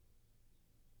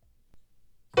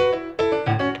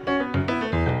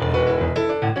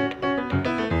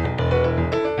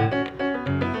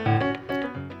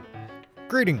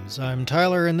Greetings, I'm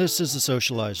Tyler, and this is The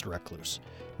Socialized Recluse.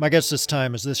 My guest this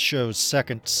time is this show's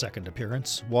second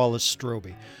appearance, Wallace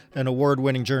Stroby, an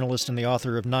award-winning journalist and the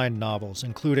author of 9 novels,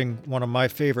 including one of my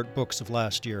favorite books of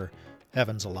last year,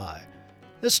 Heaven's a Lie.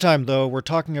 This time, though, we're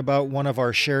talking about one of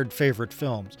our shared favorite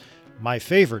films. My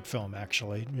favorite film,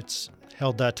 actually. It's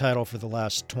held that title for the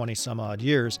last 20-some-odd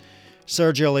years,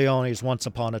 Sergio Leone's Once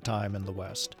Upon a Time in the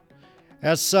West.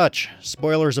 As such,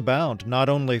 spoilers abound, not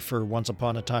only for Once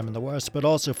Upon a Time in the West, but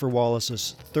also for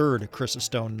Wallace's third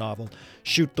Stone novel,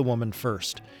 Shoot the Woman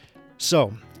First.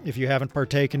 So, if you haven't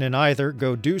partaken in either,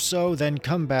 go do so, then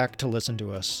come back to listen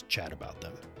to us chat about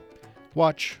them.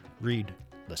 Watch, read,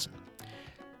 listen.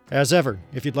 As ever,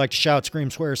 if you'd like to shout,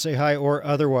 scream, swear, say hi, or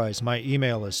otherwise, my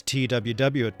email is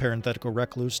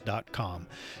tww@parentheticalrecluse.com.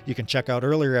 You can check out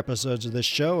earlier episodes of this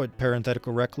show at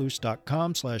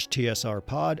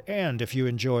parentheticalrecluse.com/tsrpod, and if you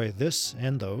enjoy this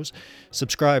and those,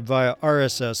 subscribe via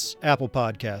RSS, Apple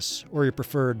Podcasts, or your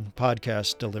preferred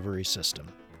podcast delivery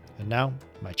system. And now,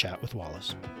 my chat with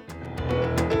Wallace.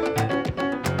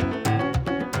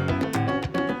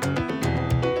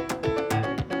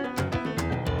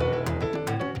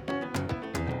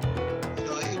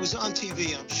 On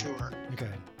TV, I'm sure.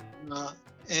 Okay.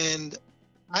 And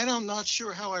I'm not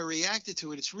sure how I reacted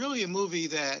to it. It's really a movie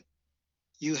that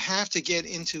you have to get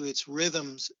into its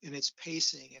rhythms and its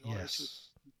pacing in order to.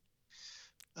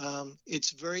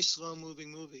 It's a very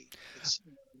slow-moving movie. It's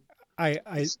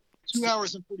 2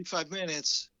 hours and 45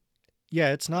 minutes.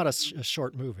 Yeah, it's not a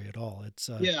short movie at all. It's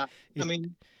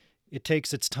it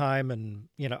takes its time, and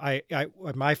I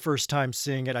my first time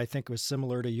seeing it, I think was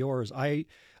similar to yours.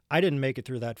 I didn't make it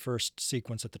through that first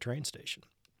sequence at the train station.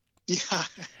 Yeah.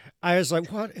 I was like,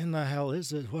 what in the hell is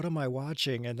this? What am I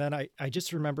watching? And then I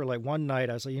just remember, like, one night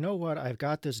I was like, you know what? I've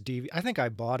got this DVD. I think I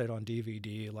bought it on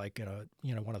DVD, like in a,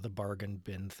 one of the bargain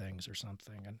bin things or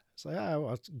something. And it's like,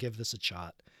 I'll give this a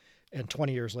shot. And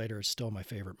 20 years later, it's still my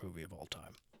favorite movie of all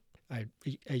time. I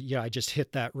just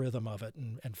hit that rhythm of it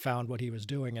and found what he was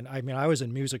doing. And I was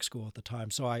in music school at the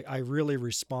time, so I really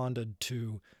responded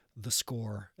to the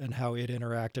score and how it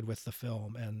interacted with the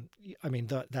film, and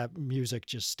that music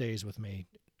just stays with me.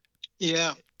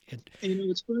 Yeah.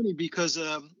 It's funny because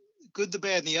Good, the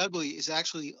Bad, and the Ugly is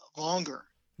actually longer.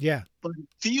 Yeah. But it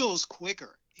feels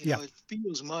quicker. It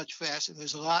feels much faster.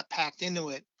 There's a lot packed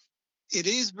into it. It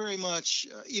is very much,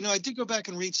 I did go back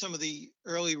and read some of the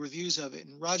early reviews of it,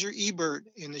 and Roger Ebert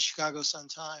in the Chicago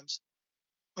Sun-Times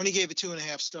only gave it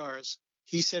 2.5 stars.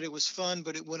 He said it was fun,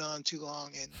 but it went on too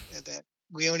long, and that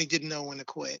Leone didn't know when to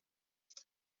quit,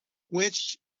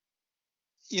 which,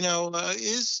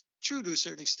 is true to a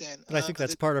certain extent. But I think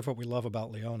that's part of what we love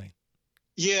about Leone.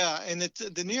 Yeah, and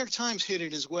the New York Times hit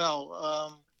it as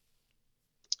well,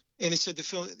 and it said the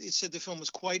film was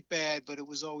quite bad, but it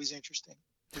was always interesting,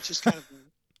 which is kind of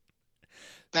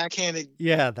backhanded.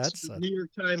 Yeah, that's a New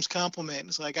York Times compliment.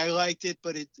 It's like, I liked it,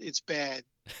 but it's bad.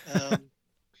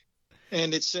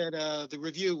 And it said the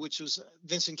review, which was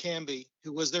Vincent Canby,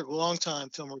 who was their longtime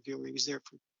film reviewer. He was there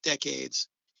for decades.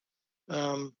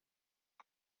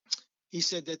 He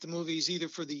said that the movie is either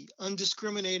for the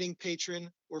undiscriminating patron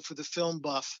or for the film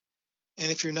buff. And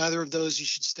if you're neither of those, you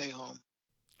should stay home.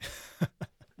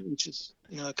 Which is,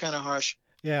 kind of harsh.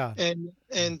 Yeah. And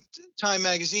Time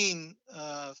Magazine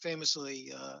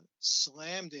famously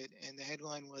slammed it, and the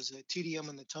headline was TDM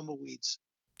and the Tumbleweeds.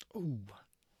 Ooh.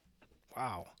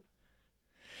 Wow.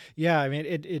 Yeah,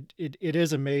 it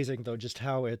is amazing though, just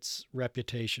how its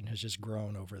reputation has just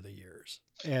grown over the years.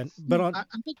 I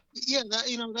think,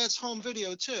 that's home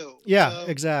video too. Yeah,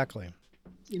 exactly.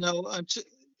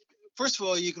 First of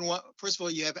all, you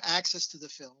have access to the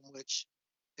film, which,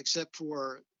 except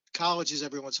for colleges,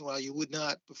 every once in a while, you would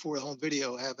not, before home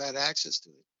video, have had access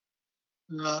to it.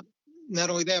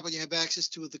 Not only that, but you have access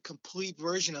to the complete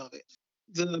version of it.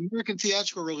 The American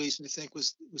theatrical release, I think,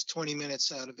 was 20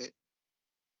 minutes out of it.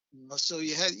 So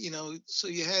you had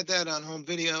that on home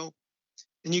video,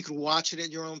 and you could watch it at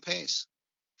your own pace.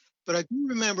 But I do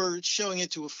remember showing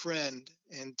it to a friend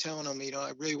and telling him,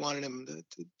 I really wanted him to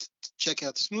check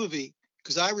out this movie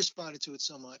because I responded to it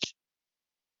so much.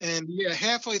 And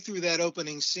halfway through that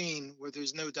opening scene where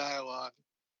there's no dialogue,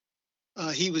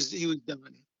 he was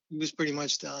done. He was pretty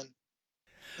much done.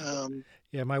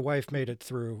 Yeah, my wife made it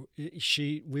through.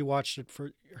 We watched it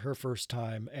for her first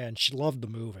time, and she loved the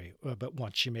movie. But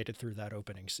once she made it through that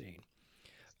opening scene,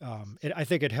 I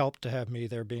think it helped to have me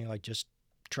there, being like, just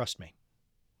trust me,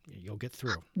 you'll get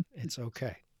through. It's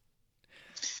okay.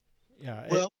 Yeah.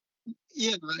 Well,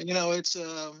 it's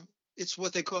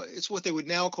what they would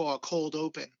now call a cold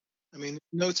open.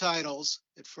 No titles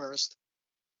at first.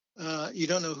 You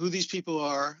don't know who these people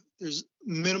are. there's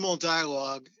minimal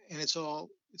dialogue, and it's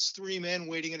three men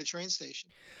waiting at a train station.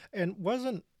 And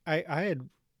wasn't I had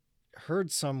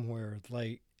heard somewhere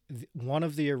like one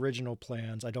of the original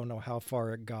plans, I don't know how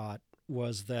far it got,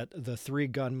 was that the three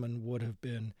gunmen would have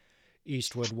been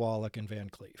Eastwood, Wallach, and Van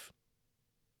Cleef.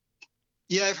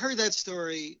 Yeah, I've heard that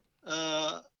story.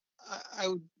 I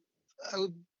would I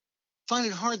would find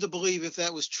it hard to believe if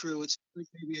that was true. It's like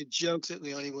maybe a joke that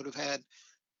Leone would have had,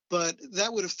 but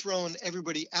that would have thrown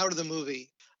everybody out of the movie.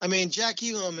 I mean, Jack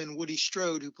Elam and Woody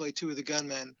Strode, who play two of the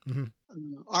gunmen,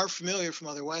 are familiar from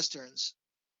other westerns,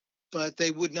 but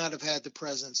they would not have had the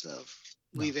presence of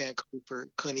Lee Van Cleef or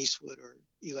Clint Eastwood or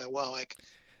Eli Wallach.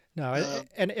 No,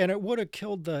 and it would have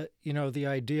killed the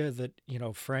idea that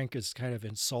Frank is kind of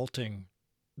insulting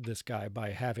this guy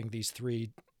by having these three,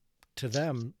 to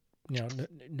them,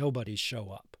 nobody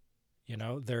show up.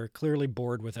 They're clearly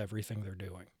bored with everything they're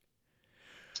doing.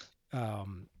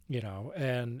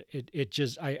 And it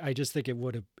just I just think it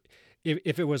would have,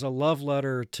 if it was a love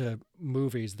letter to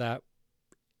movies, that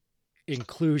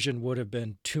inclusion would have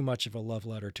been too much of a love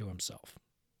letter to himself.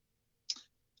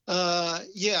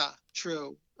 Yeah,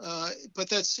 true. But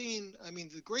that scene, I mean,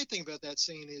 the great thing about that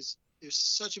scene is there's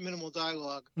such a minimal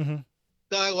dialogue. Mm-hmm.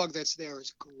 Dialogue that's there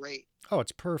is great. Oh,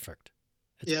 it's perfect.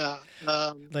 Yeah.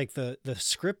 Like the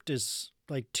script is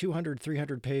like 200,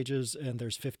 300 pages, and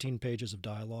there's 15 pages of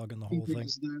dialogue in the whole thing.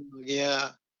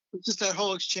 Yeah. Just that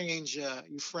whole exchange.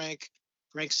 Frank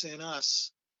saying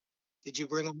us. Did you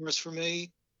bring a horse for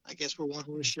me? I guess we're one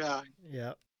horse shy.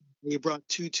 Yeah. You brought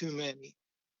two too many.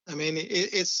 I mean,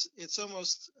 it's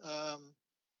almost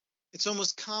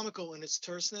comical in its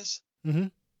terseness,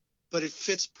 but it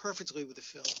fits perfectly with the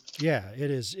film. Yeah,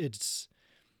 it is.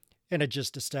 And it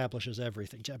just establishes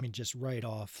everything. I mean, just right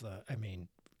off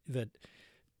that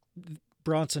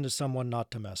Bronson is someone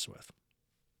not to mess with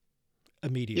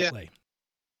immediately.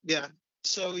 Yeah.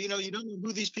 So, you don't know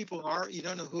who these people are. You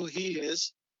don't know who he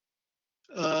is.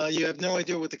 You have no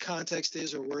idea what the context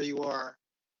is or where you are.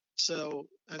 So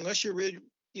unless you're ready,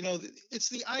 it's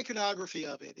the iconography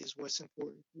of it is what's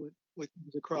important, what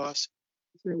comes across.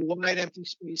 It's wide, empty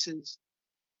spaces.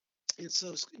 It's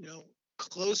those,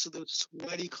 close to those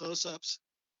sweaty close-ups.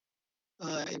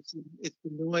 It's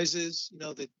the noises,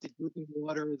 the dripping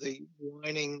water, the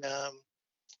whining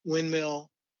windmill,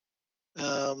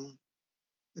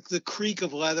 the creak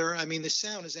of leather. I mean, the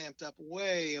sound is amped up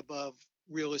way above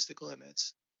realistic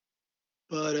limits.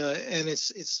 But and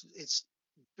it's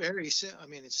very I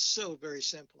mean, it's so very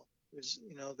simple. There's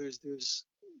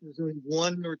only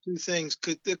one or two things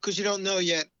because you don't know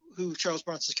yet who Charles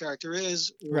Bronson's character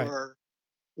is, or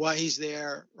why he's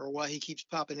there, or why he keeps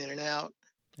popping in and out,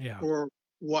 or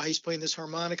why he's playing this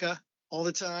harmonica all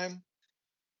the time.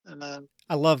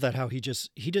 I love that how he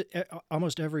did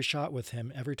almost every shot with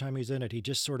him. Every time he's in it, he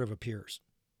just sort of appears.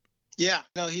 Yeah,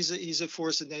 no, he's a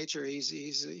force of nature.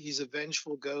 He's a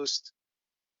vengeful ghost.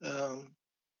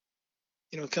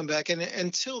 Come back, and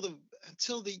until the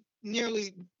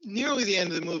nearly the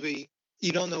end of the movie,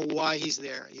 you don't know why he's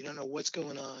there. You don't know what's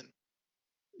going on.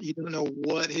 You don't know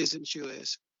what his issue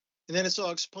is, and then it's all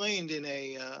explained in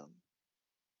a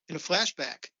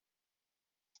flashback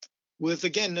with,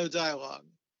 again, no dialogue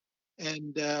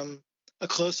and a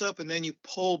close up, and then you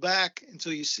pull back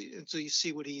until you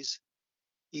see what he's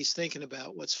thinking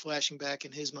about, what's flashing back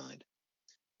in his mind.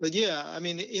 But yeah, I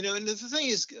mean, and the thing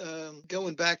is,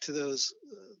 going back to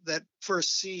that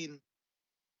first scene,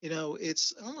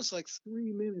 it's almost like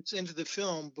 3 minutes into the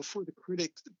film before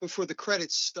the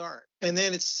credits start, and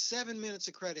then it's 7 minutes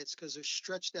of credits because they're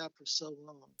stretched out for so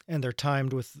long, and they're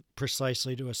timed with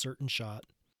precisely to a certain shot.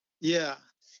 Yeah,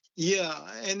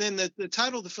 and then the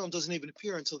title of the film doesn't even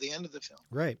appear until the end of the film,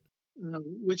 right?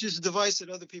 Which is a device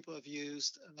that other people have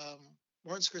used.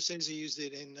 Martin Scorsese used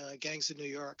it in Gangs of New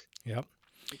York. Yep.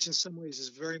 Which in some ways is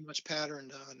very much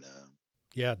patterned on.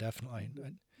 Yeah, definitely.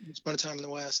 Once Upon a Time in the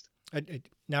West.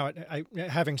 Now,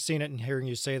 having seen it and hearing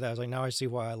you say that, I was like, now I see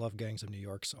why I love Gangs of New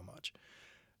York so much.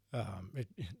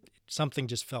 Something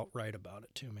just felt right about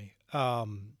it to me.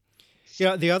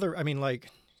 Yeah, the other, I mean, like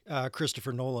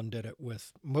Christopher Nolan did it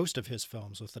with most of his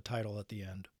films with the title at the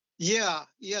end. Yeah,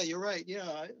 you're right. Yeah,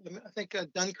 I think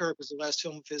Dunkirk was the last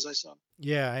film of his I saw.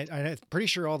 Yeah, I'm pretty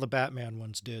sure all the Batman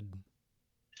ones did.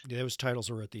 Those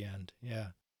titles were at the end. Yeah.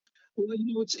 Well,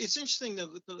 it's interesting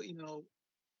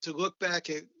to look back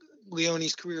at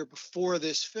Leone's career before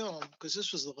this film, because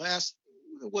this was it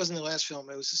wasn't the last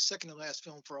film. It was the second to last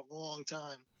film for a long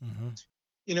time.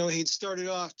 Mm-hmm. He'd started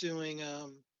off doing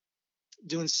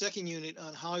second unit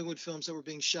on Hollywood films that were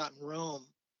being shot in Rome.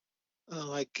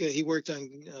 He worked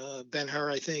on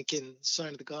Ben-Hur, I think, in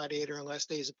Sign of the Gladiator and Last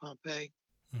Days of Pompeii.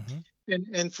 Mm-hmm.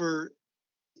 And for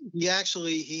he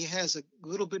has a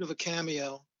little bit of a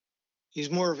cameo. He's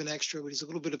more of an extra, but he's a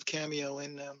little bit of a cameo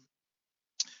in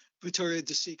Vittorio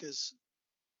De Sica's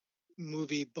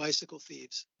movie Bicycle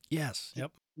Thieves. Yes.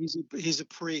 Yep. He's a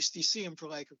priest. You see him for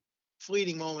like a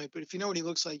fleeting moment, but if you know what he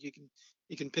looks like, you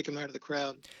can pick him out of the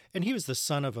crowd. And he was the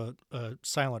son of a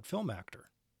silent film actor.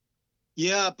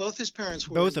 Yeah, both his parents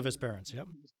were. Both of his parents. Yep.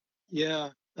 Yeah,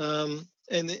 and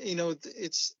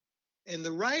it's and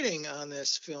the writing on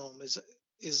this film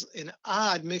is an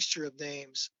odd mixture of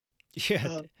names.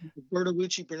 Yeah. Bernardo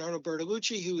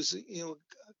Bertolucci, who was a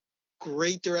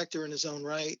great director in his own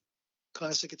right,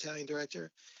 classic Italian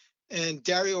director, and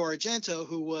Dario Argento,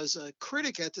 who was a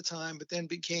critic at the time, but then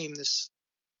became this,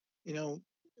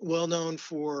 well known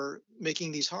for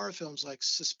making these horror films like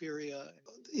Suspiria,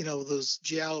 those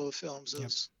giallo films,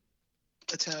 those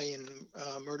Italian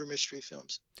murder mystery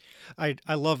films. I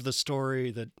love the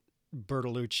story that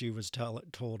Bertolucci was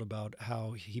told about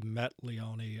how he met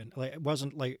Leone, and like it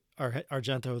wasn't like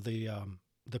Argento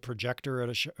the projector at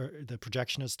the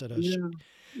projectionist at a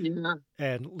yeah.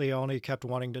 and Leone kept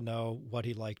wanting to know what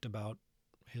he liked about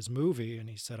his movie, and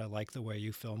he said, "I like the way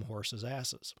you film horses'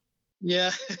 asses."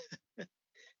 Yeah.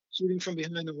 Shooting from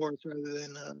behind the horse rather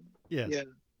than Yes.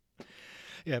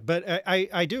 yeah. But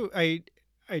I do I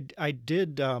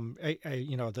did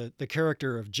the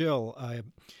character of Jill.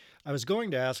 I was going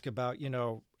to ask about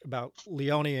about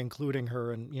Leone including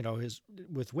her and his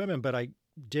with women, but I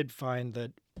did find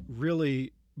that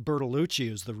really Bertolucci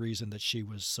is the reason that she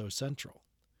was so central.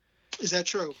 Is that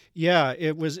true? Yeah,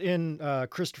 it was in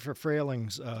Christopher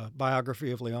Frayling's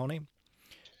biography of Leone.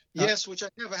 Yes, which I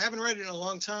have. I haven't read it in a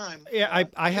long time. Yeah,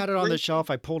 I had it on the shelf.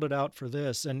 I pulled it out for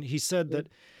this, and he said that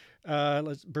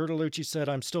Bertolucci said,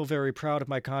 "I'm still very proud of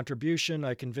my contribution.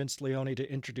 I convinced Leone to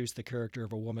introduce the character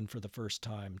of a woman for the first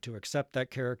time, to accept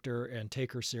that character and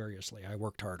take her seriously. I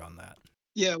worked hard on that."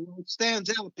 Yeah, well, it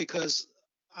stands out because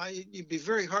you'd be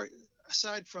very hard,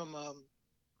 aside from a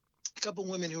couple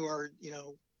women who are,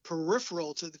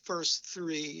 peripheral to the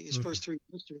his first three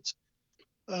westerns,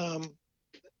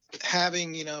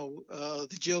 having,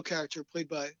 the Jill character played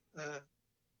by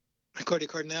Claudia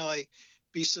Cardinale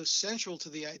be so central to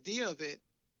the idea of it.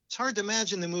 It's hard to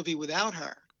imagine the movie without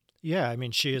her. Yeah, I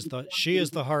mean, she is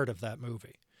the heart of that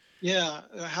movie. Yeah,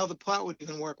 how the plot would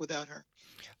even work without her.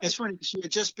 And it's funny because she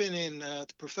had just been in The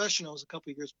Professionals a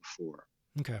couple of years before.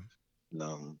 Okay.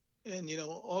 And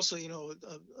also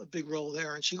a big role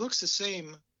there, and she looks the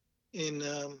same in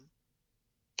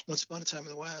Once Upon a Time in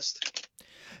the West.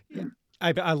 Yeah.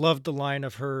 I loved the line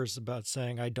of hers about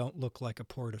saying, "I don't look like a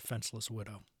poor defenseless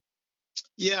widow."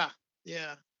 Yeah.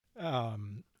 Yeah,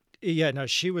 no,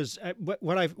 she was.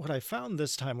 What I found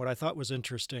this time, what I thought was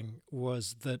interesting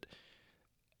was that,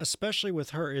 especially with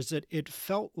her, is that it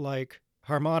felt like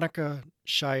Harmonica,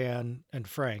 Cheyenne, and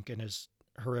Frank, in his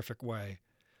horrific way,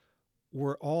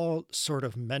 were all sort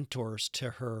of mentors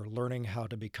to her learning how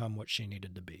to become what she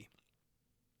needed to be.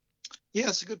 Yeah,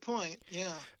 it's a good point.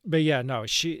 Yeah. But yeah, no,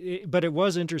 but it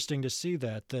was interesting to see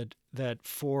that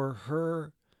for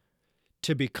her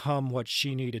to become what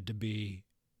she needed to be,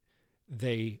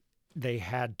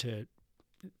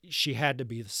 she had to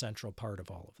be the central part of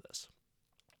all of this.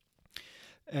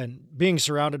 And being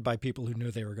surrounded by people who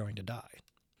knew they were going to die.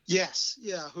 Yes,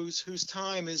 yeah, whose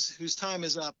time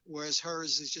is up, whereas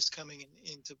hers is just coming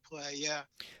into play. Yeah,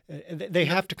 they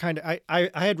have to kind of. I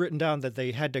had written down that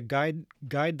they had to guide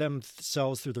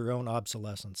themselves through their own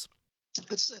obsolescence.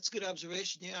 That's a good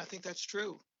observation. Yeah, I think that's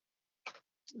true.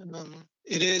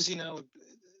 It is,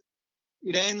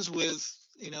 it ends with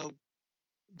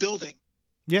building.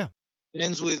 Yeah, it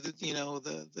ends with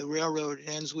the railroad. It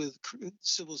ends with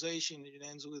civilization. It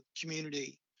ends with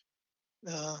community.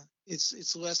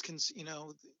 It's less,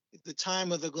 the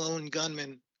time of the lone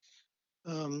gunman,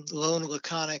 the lone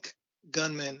laconic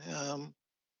gunman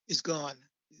is gone.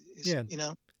 Yeah.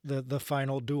 The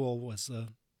final duel was the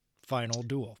final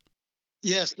duel.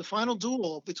 Yes, the final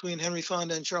duel between Henry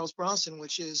Fonda and Charles Bronson,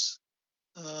 which is,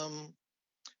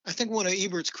 I think one of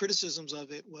Ebert's criticisms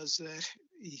of it was that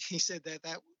he said that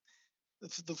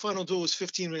the final duel was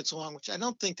 15 minutes long, which I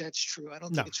don't think that's true. I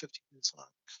don't think it's 15 minutes long.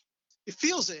 It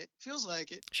feels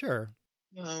like it. Sure.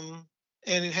 And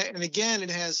again,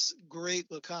 it has great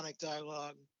laconic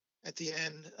dialogue at the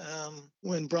end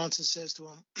when Bronson says to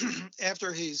him,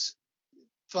 after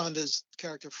Fonda's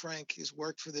character Frank has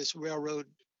worked for this railroad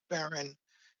baron,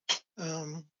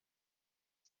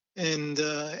 and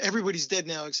everybody's dead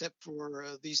now except for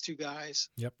these two guys.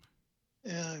 Yep.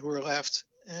 Who are left.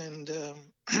 And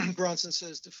Bronson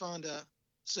says to Fonda,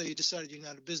 "So you decided you're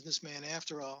not a businessman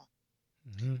after all?"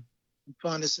 Mm-hmm.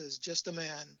 Fonda says, "Just a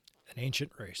man." An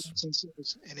ancient race. since it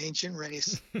was an ancient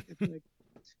race. It's like,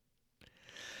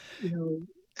 you know,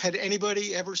 had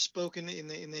anybody ever spoken in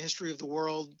the history of the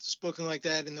world spoken like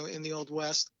that in the Old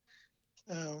West?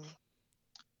 Um,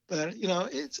 but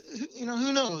it's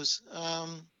who knows?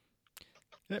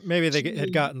 Maybe they had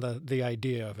Certainly, gotten the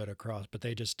idea of it across, but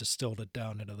they just distilled it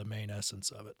down into the main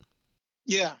essence of it.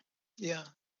 yeah, yeah.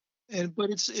 And but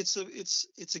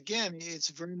it's again, it's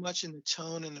very much in the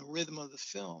tone and the rhythm of the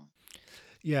film.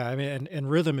 Yeah, I mean, and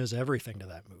rhythm is everything to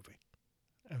that movie.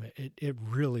 I mean, it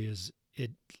really is.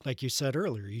 It, like you said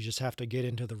earlier, you just have to get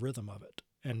into the rhythm of it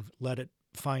and let it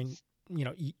find.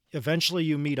 Eventually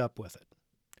you meet up with it.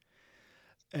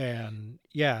 And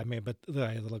yeah, I mean, but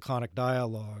the laconic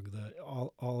dialogue,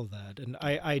 all of that, and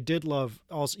I did love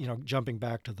also, jumping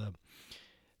back to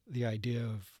the idea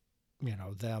of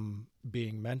them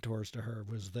being mentors to her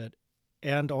was that,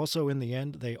 and also in the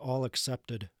end they all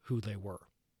accepted who they were.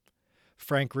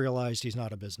 Frank realized he's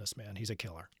not a businessman; he's a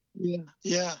killer. Yeah,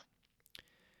 yeah.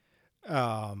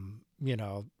 You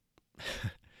know,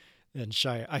 and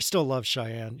I still love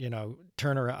Cheyenne.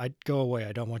 Turn around, I go away.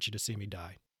 I don't want you to see me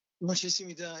die. Once You See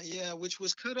Me Die, yeah, which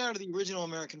was cut out of the original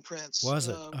American Prince. Was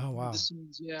it? Oh The wow.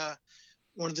 scenes, yeah,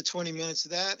 one of the 20 minutes of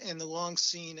that, and the long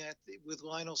scene with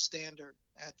Lionel Stander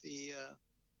at the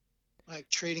like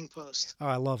trading post. Oh,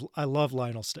 I love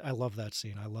Lionel. I love that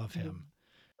scene. I love Yeah. him.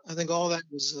 I think all that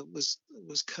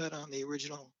was cut on the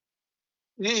original.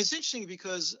 And it's interesting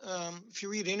because if you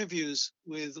read interviews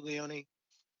with Leone,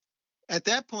 at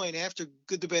that point, after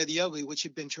Good, the Bad, the Ugly, which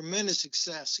had been tremendous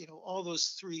success, all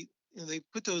those three, they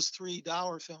put those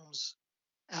 $3 films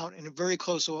out in a very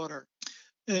close order.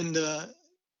 And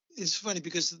it's funny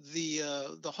because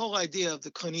the whole idea of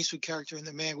the Clint Eastwood character in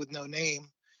The Man with No Name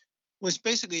was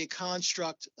basically a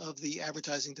construct of the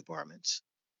advertising departments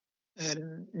at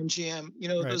MGM.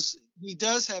 Right. Those he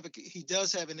does have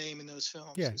a name in those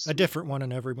films. Yeah, Those a three. different one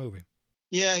in every movie.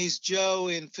 Yeah, he's Joe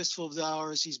in Fistful of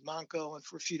Dollars. He's Monko and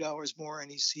For a Few Dollars More,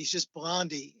 and he's just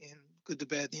Blondie in Good, the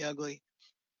Bad, and the Ugly.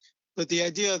 But the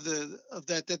idea of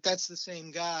that's the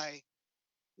same guy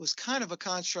was kind of a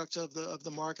construct of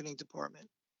the marketing department.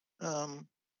 Um,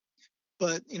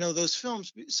 but those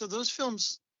films,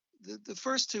 the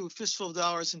first two, Fistful of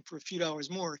Dollars and For a Few Dollars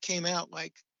More, came out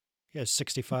like Yeah,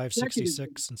 65, consecutively.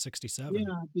 66, and 67. Yeah,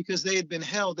 because they had been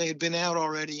out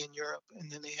already in Europe,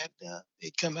 and then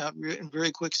they'd come out in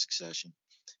very quick succession.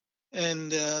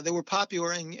 And they were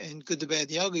popular, and Good, the Bad,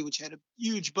 the Ugly, which had a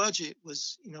huge budget,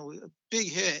 was a big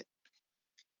hit.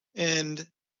 And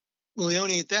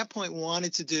Leone at that point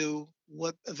wanted to do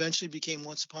what eventually became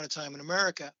Once Upon a Time in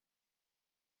America,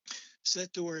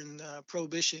 set during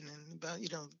Prohibition and about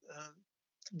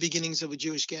beginnings of a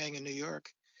Jewish gang in New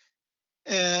York.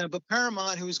 But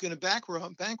Paramount, who was going to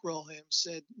bankroll him,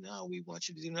 said, "No, we want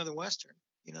you to do another Western."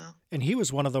 You know, And he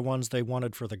was one of the ones they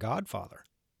wanted for The Godfather.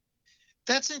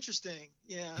 that's interesting.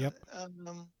 Yeah. Yep.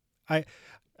 Um, I,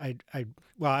 I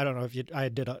well, I don't know if you. I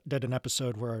did an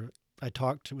episode where I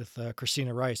talked with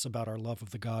Christina Rice about our love of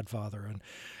The Godfather, and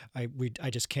I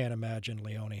just can't imagine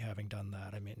Leone having done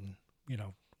that. I mean,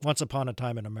 Once Upon a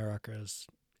Time in America is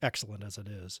excellent as it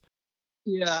is.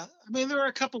 yeah. I mean, there are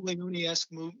a couple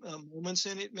Leone-esque moments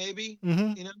in it, maybe.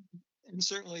 Mm-hmm. You know, and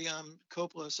certainly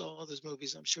Coppola saw all those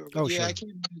movies, I'm sure. But Oh, yeah, sure.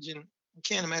 I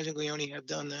can't imagine Leone have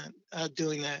done that,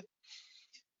 doing that.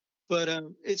 But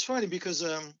it's funny because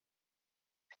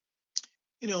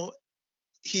you know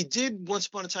he did Once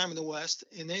Upon a Time in the West,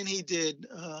 and then he did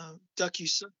Duck You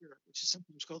Sucker, which is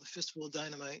sometimes called the Fistful of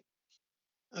Dynamite,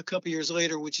 a couple years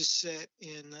later, which is set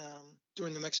in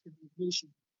during the Mexican Revolution.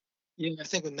 Yeah, I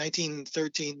think in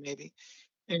 1913 maybe.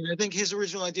 And I think his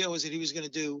original idea was that he was going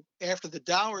to do, after the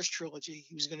Dollars trilogy,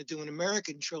 he was going to do an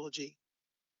American trilogy,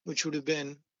 which would have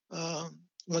been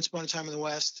Once Upon a Time in the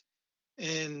West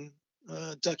and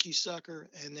Duck You Sucker,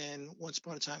 and then Once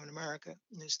Upon a Time in America.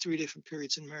 And there's three different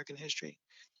periods in American history.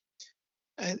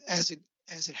 And as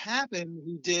it happened,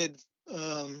 he did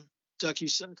Duck You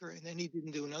Sucker, and then he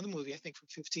didn't do another movie, I think, for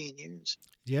 15 years.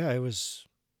 Yeah, it was.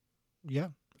 Yeah,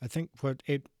 I think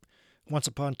Once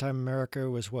Upon a Time in America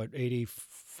was what,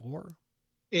 84.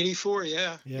 84,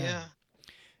 yeah, Yeah, yeah.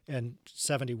 and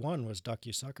 71 was Duck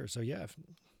You Sucker. So yeah,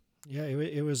 yeah,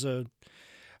 it was a.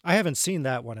 I haven't seen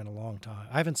that one in a long time.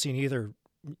 I haven't seen either,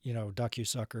 Duck You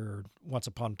Sucker or Once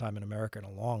Upon a Time in America in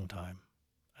a long time.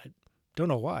 I don't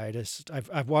know why.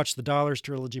 I've watched the Dollars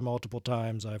trilogy multiple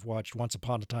times. I've watched Once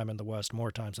Upon a Time in the West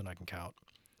more times than I can count.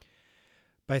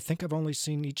 But I think I've only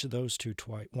seen each of those two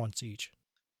once each.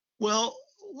 Well,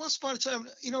 Once Upon a Time,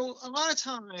 a lot of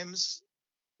times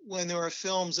when there are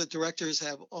films that directors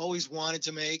have always wanted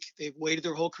to make, they've waited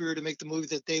their whole career to make the movie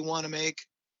that they want to make.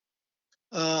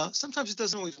 Sometimes it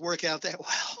doesn't always work out that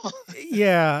well.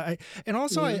 Yeah, and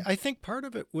also Yeah. I think part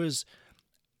of it was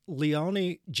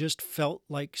Leone just felt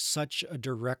like such a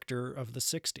director of the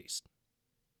 '60s.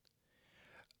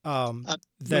 What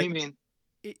do That you mean?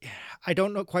 it, I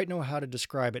don't quite know how to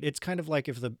describe it. It's kind of like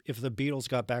if the Beatles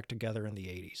got back together in the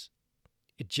 '80s,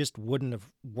 it just wouldn't have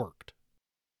worked.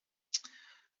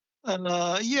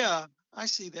 Yeah, I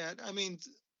see that. I mean,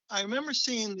 I remember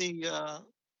seeing the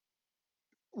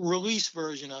release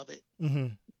version of it, Hmm.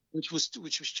 which was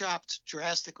chopped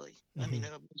drastically. I mean,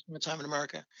 Hmm. once upon a time in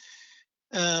America,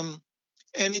 um,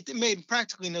 and it made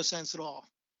practically no sense at all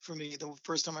for me the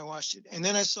first time I watched it. And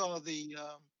then I saw the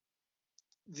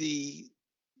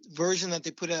version that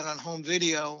they put out on home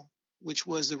video, which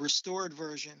was the restored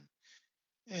version,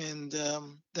 and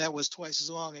that was twice as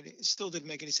long, and it still didn't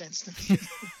make any sense to me.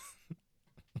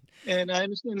 And I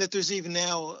understand that there's even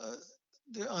now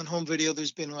on home video,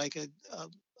 there's been like a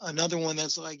another one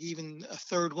that's like even a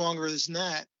third longer than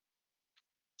that.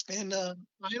 And I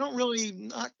don't really,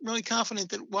 not really confident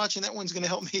that watching that one's going to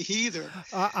help me either.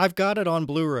 I've got it on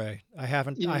Blu-ray. I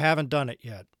haven't Yeah, I haven't done it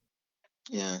yet.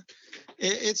 yeah.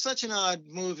 It's such an odd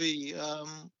movie.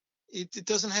 It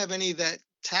doesn't have any of that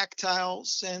tactile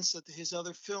sense that his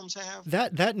other films have.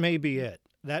 That may be it.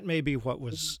 That may be what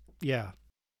was. Yeah.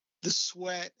 The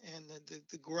sweat and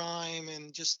the grime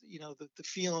and just the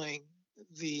feeling,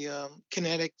 the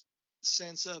kinetic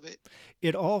sense of it.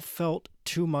 It all felt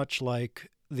too much like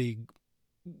the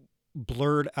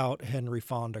blurred out Henry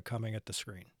Fonda coming at the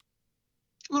screen.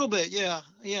 A little bit, yeah,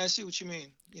 yeah. I see what you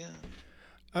mean. Yeah.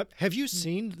 Have you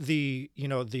seen the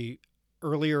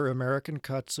earlier American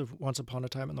cuts of Once Upon a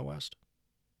Time in the West?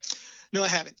 No, I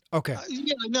haven't. Okay.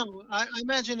 Yeah, no. I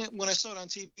imagine it when I saw it on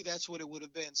TV. That's what it would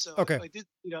have been. So if Okay. I did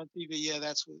see it on TV, yeah,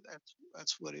 that's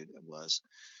what it was.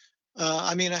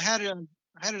 I mean, I had it on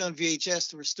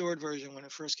VHS, the restored version, when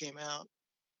it first came out.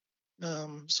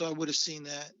 So I would have seen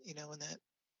that, in that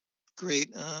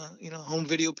great, home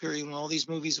video period when all these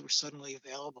movies were suddenly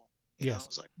available. It Yes.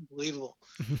 was like unbelievable.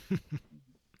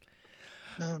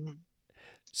 Um,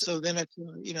 so then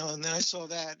and then I saw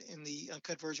that in the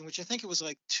uncut version, which I think it was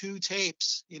like two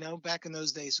tapes. Back in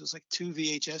those days, it was like two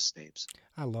VHS tapes.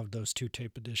 I loved those two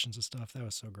tape editions of stuff. That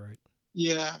was so great.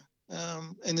 Yeah,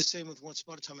 and the same with Once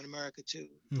Upon a Time in America too.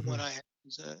 The one Hmm. I had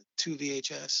was two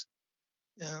VHS.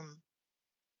 Um,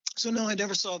 so no, I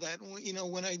never saw that.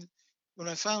 When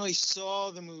I finally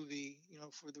saw the movie,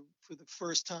 for the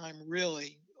first time,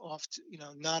 really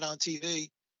not on TV,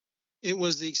 it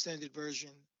was the extended version,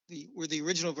 the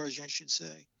original version, I should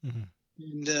say, Hmm.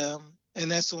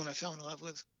 and that's the one I fell in love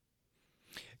with.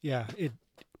 Yeah.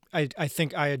 I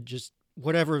think I had just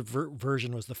whatever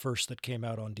version was the first that came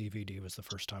out on DVD was the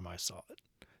first time I saw it.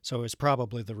 So it's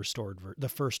probably the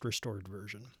first restored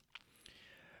version.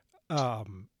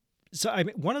 Um, so I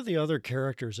mean, one of the other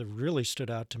characters that really stood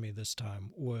out to me this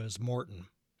time was Morton.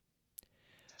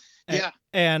 Yeah,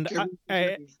 And Gabriel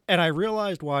Mazzetti. I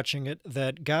realized watching it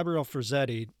that Gabriel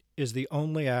Ferzetti is the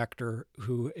only actor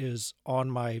who is on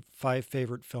my 5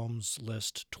 favorite films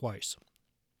list twice.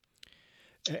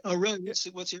 Oh, really?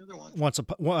 What's the other one?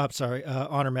 I'm sorry,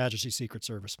 On Her Majesty's Secret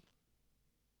Service.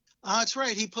 That's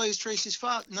right. He plays Tracy's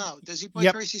father. No, does he play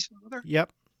Yep, Tracy's father?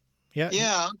 yep, yeah,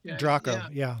 Yeah. Okay. Draco, Yeah.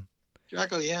 yeah.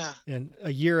 Draco. Yeah. And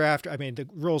a year after, I mean, the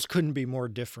roles couldn't be more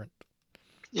different.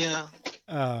 Yeah.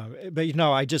 But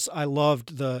I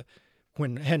loved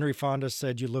when Henry Fonda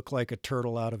said, "You look like a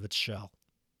turtle out of its shell."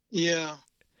 Yeah.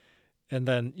 And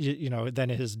then then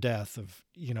his death of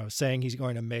saying he's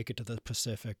going to make it to the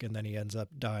Pacific, and then he ends up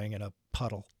dying in a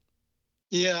puddle.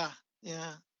 Yeah.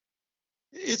 Yeah.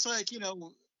 It's like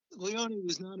Leone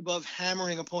was not above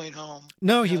hammering a point home.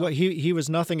 No, You know. he was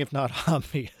nothing if not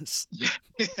obvious.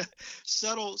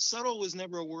 Subtle was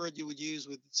never a word you would use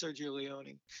with Sergio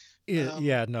Leone.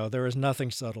 Yeah, no, there was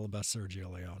nothing subtle about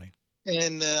Sergio Leone.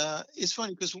 And it's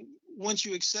funny because once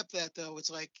you accept that, though, it's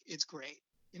like it's great.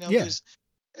 Yeah, There's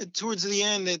towards the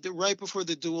end, right before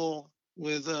the duel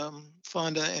with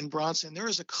Fonda and Bronson, there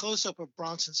is a close up of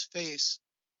Bronson's face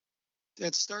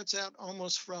that starts out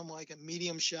almost from like a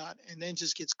medium shot and then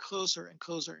just gets closer and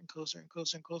closer and closer and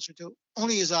closer and closer to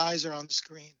only his eyes are on the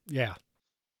screen. yeah,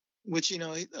 Which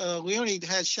Leone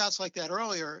had shots like that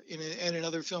earlier in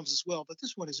other films as well, but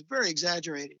this one is very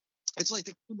exaggerated. It's like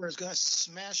the camera is going to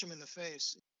smash him in the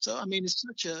face. So I mean, it's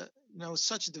such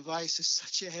a device. It's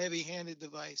such a heavy-handed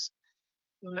device.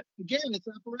 But again, it's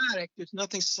operatic. There's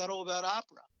nothing subtle about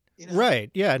opera. You know. right.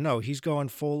 Yeah, no, he's going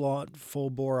full on, full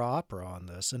bore opera on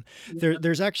this, and Yeah.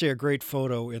 there's actually a great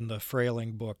photo in the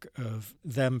Frailing book of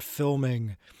them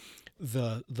filming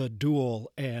the duel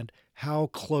and how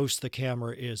close the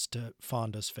camera is to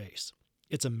Fonda's face.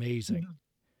 It's amazing. Mhm.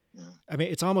 Yeah. I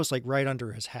mean, it's almost like right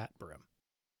under his hat brim.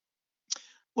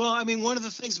 Well, I mean, one of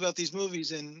the things about these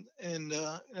movies, and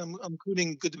I'm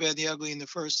including Good, the Bad, and the Ugly in the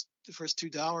first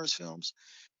 $2 films,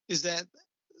 is that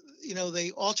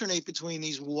they alternate between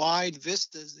these wide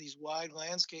vistas, these wide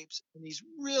landscapes, and these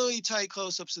really tight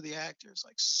close-ups of the actors,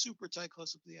 like super tight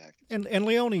close-up of the actors. And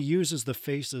Leone uses the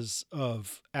faces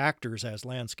of actors as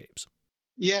landscapes.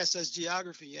 Yes, as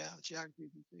geography, yeah, geography of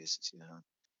the faces, yeah.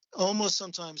 Almost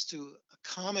sometimes to a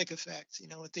comic effect,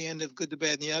 at the end of Good, the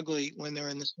Bad, and the Ugly when they're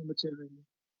in the cemetery.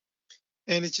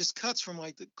 And it just cuts from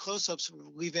like the close-ups of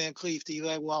Lee Van Cleef to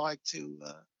Eli Wallach to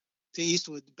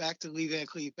Eastwood, back to Lee Van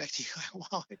Cleef, back to Eli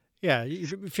Wallach. Yeah, you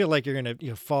feel like you're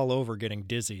gonna fall over getting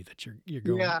dizzy. That you're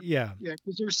going. Yeah, Yeah, yeah,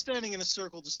 because they're standing in a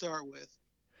circle to start with,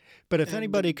 but if and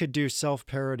anybody could do self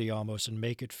parody almost and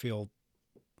make it feel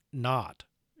not,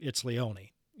 it's Leone.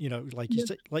 Like you yeah,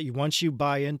 say, like once you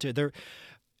buy into there.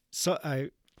 So I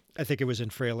think it was in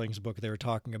Frailing's book they were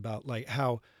talking about like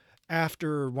how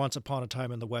after Once Upon a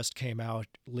Time in the West came out,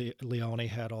 Leone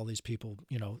had all these people,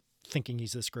 thinking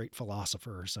he's this great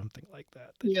philosopher or something like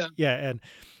that. yeah, Yeah,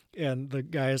 and the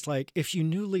guy is like, if you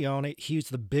knew Leone, he's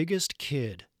the biggest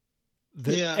kid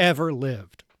that yeah, ever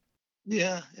lived.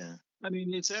 yeah, yeah. I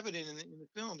mean, it's evident in the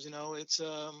films.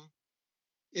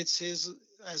 It's his,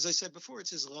 as I said before,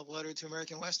 it's his love letter to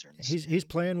American westerns, He's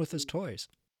playing with his toys.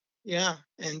 yeah,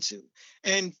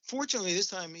 and fortunately this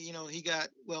time, he got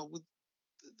well with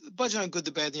the budget on Good,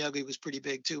 the Bad, and the Ugly was pretty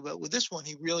big too, but with this one,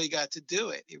 he really got to do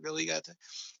it.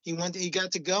 He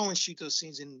got to go and shoot those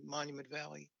scenes in Monument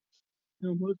Valley.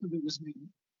 No, most of it was made.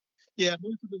 Yeah,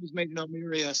 most of it was made in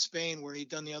Almeria, Spain, where he'd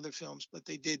done the other films. But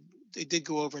they did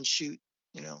go over and shoot,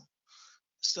 you know,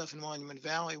 stuff in Monument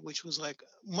Valley, which was like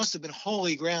must have been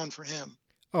holy ground for him.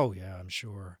 Oh yeah, I'm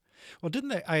sure. Well, didn't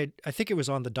they? I think it was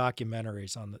on the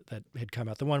documentaries that had come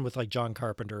out, the one with like John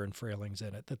Carpenter and Frailings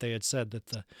in it, that they had said that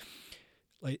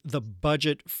the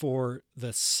budget for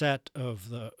the set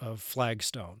of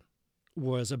Flagstone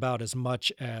was about as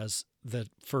much as the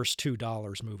first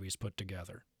 $2 movies put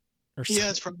together, or Yeah, something.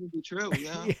 it's probably true.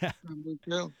 Yeah, Yeah. probably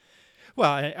true.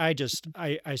 Well,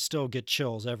 I still get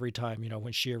chills every time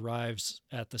when she arrives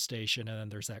at the station and then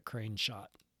there's that crane shot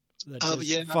that just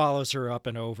Yeah, follows her up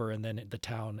and over, and then the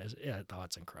town is. Yeah, oh,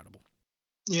 it's incredible.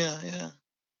 yeah, yeah.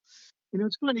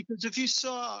 It's funny because if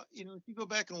you go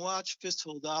back and watch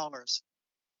Fistful of Dollars,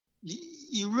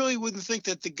 you really wouldn't think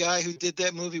that the guy who did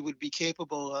that movie would be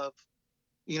capable of,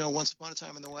 Once Upon a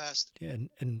Time in the West. And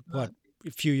Uh, what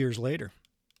a few years later.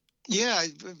 yeah,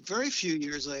 very few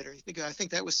years later. I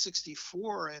think that was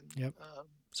 64, and Yep.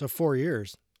 So 4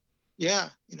 years. yeah,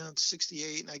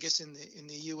 68, and I guess in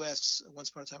the U.S. Once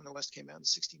Upon a Time in the West came out in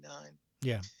 69.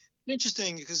 Yeah.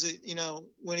 Interesting because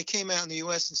when it came out in the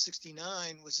U.S. in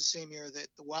 69 was the same year that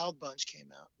The Wild Bunch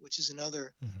came out, which is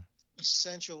another Mhm.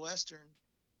 essential Western,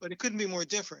 but it couldn't be more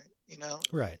different.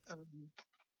 Right.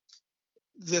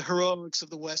 The heroics of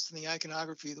the West and the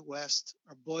iconography of the West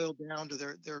are boiled down to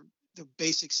their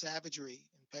basic savagery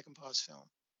in Peckinpah's film.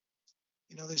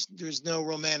 There's no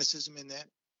romanticism in that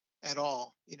at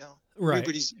all. Right.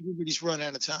 Everybody's run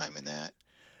out of time in that.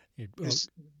 Well, There's,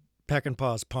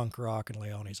 Peckinpah's punk rock and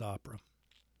Leone's opera.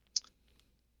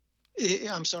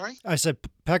 I'm sorry. I said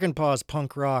Peckinpah's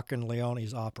punk rock and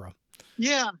Leone's opera.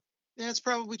 Yeah, that's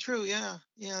probably true. Yeah,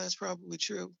 that's probably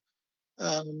true.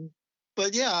 Um,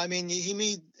 but yeah, I mean, he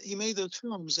made those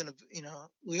films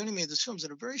Leone made those films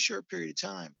in a very short period of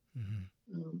time.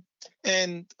 Mm-hmm. Um,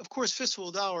 and of course, Fistful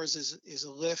of Dollars is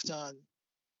a lift on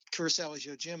Kurosawa's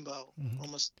Yojimbo, Mm-hmm.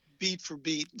 almost beat for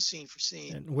beat and scene for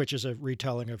scene. Which is a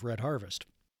retelling of Red Harvest.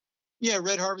 Yeah,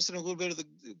 Red Harvest and a little bit of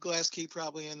the Glass Key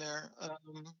probably in there.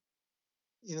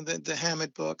 The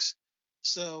Hammett books.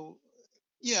 So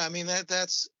yeah, I mean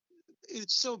that's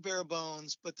it's so bare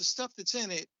bones, but the stuff that's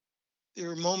in it, there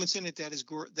are moments in it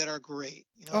that are great.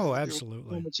 Oh, There are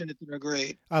absolutely. moments in it that are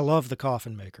great. I love the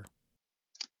Coffin Maker.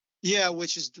 Yeah,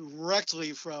 which is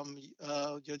directly from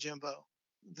Yojimbo.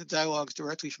 The dialogue's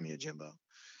directly from Yojimbo.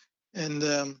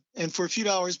 And for a few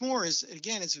dollars more is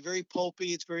again, it's very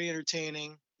pulpy, it's very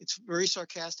entertaining, it's very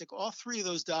sarcastic. All three of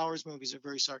those Dollars movies are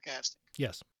very sarcastic,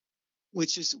 Yes.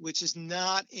 which is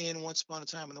not in Once Upon a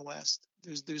Time in the West.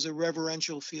 There's a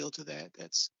reverential feel to that.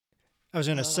 That's I was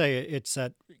going to uh, say it's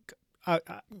that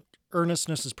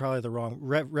earnestness is probably the wrong.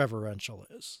 Reverential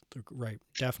is the right,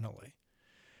 definitely.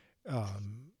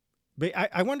 But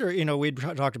I wonder, we'd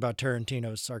talked about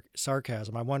Tarantino's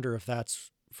sarcasm. I wonder if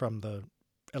that's from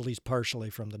at least partially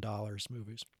from the Dollars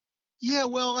movies. yeah.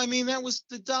 Well, I mean, that was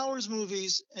the Dollars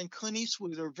movies, and Clint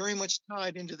Eastwood are very much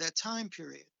tied into that time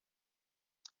period.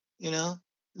 You know,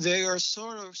 they are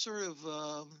sort of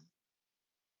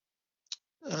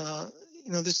uh,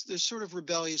 they're sort of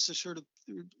rebellious. They're sort of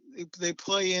they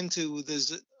play into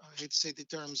I hate to say the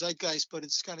term zeitgeist, but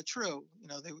it's kind of true.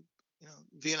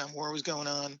 Vietnam War was going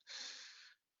on.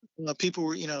 People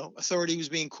were, authority was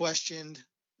being questioned,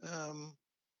 um,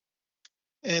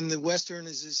 and the Western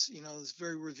is this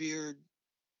very revered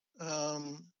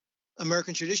um,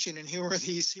 American tradition. And here were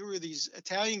these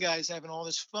Italian guys having all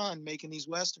this fun making these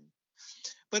westerns.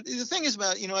 But the thing is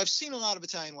about, I've seen a lot of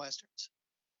Italian westerns,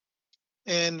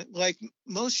 and like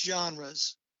most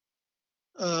genres,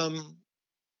 um,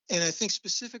 and I think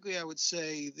specifically, I would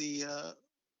say the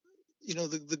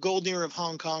golden era of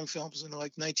Hong Kong films in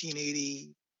like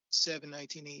 1987,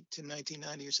 1980 to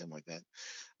 1990 or something like that.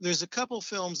 There's a couple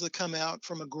films that come out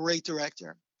from a great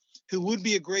director who would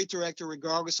be a great director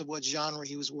regardless of what genre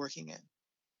he was working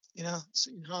in.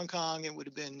 So in Hong Kong, it would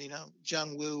have been,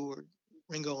 John Woo or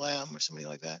Ringo Lam or somebody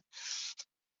like that.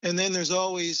 And then there's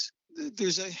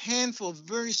a handful,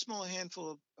 very small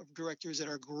handful of directors that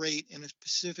are great in a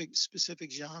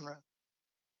specific genre.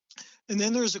 And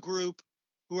then there's a group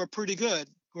who are pretty good,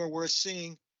 who are worth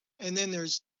seeing. And then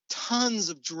there's tons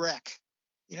of dreck,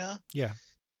 you know? Yeah.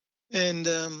 And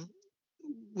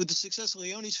with the success of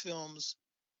Leone's films,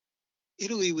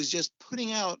 Italy was just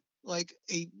putting out like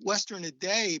a Western a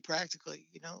day, practically,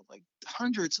 like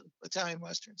hundreds of Italian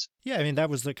Westerns. Yeah, I mean that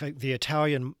was the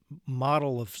Italian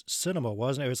model of cinema,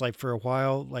 wasn't it? It was like for a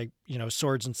while, like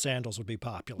swords and sandals would be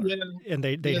popular, Yeah. and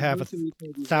they'd Yeah. have Those are movies,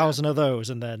 yeah. thousand of those,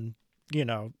 and then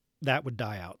that would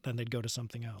die out. Then they'd go to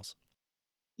something else.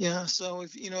 Yeah. So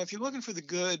if you're looking for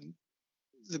the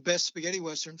best spaghetti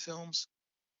Western films,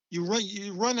 you run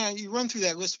through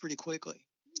that list pretty quickly.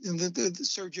 And the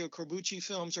Sergio Corbucci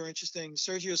films are interesting.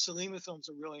 Sergio Salima films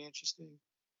are really interesting.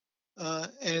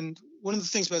 And one of the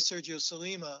things about Sergio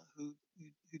Salima, who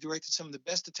directed some of the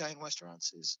best Italian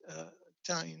westerns,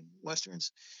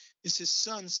 is his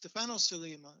son Stefano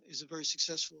Salima is a very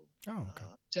successful Oh, okay.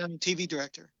 Italian TV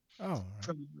director Oh,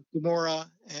 from Gomorrah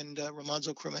and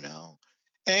Romanzo Criminale,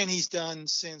 and he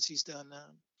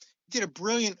did a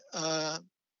brilliant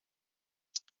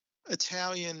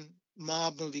Italian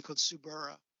mob movie called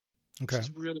Subura, which okay.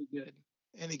 is really good.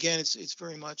 And again, it's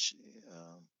very much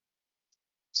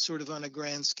sort of on a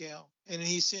grand scale. And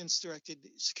he's since directed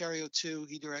Sicario 2.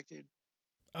 He directed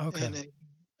Okay. and an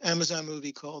Amazon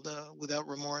movie called Without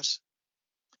Remorse.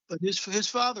 But his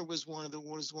father was one of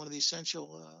the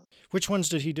essential. Which ones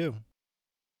did he do?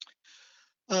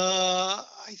 I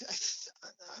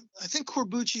think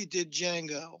Corbucci did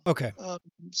Django. Okay.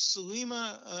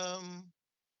 Salima,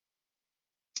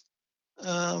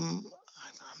 um,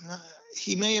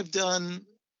 he may have done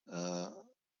uh,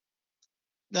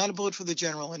 not a bullet for the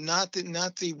general, and not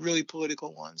the really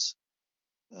political ones.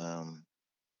 Um,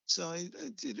 so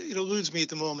it eludes me at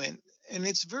the moment, and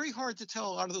it's very hard to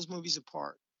tell a lot of those movies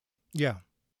apart. Yeah.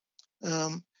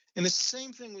 Um, and the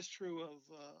same thing was true of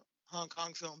Hong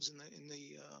Kong films in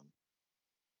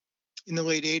the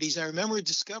late '80s. I remember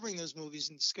discovering those movies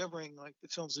and discovering like the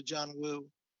films of John Woo,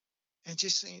 and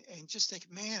just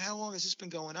thinking, man, how long has this been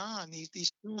going on?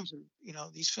 These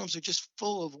films are just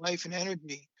full of life and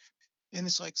energy. And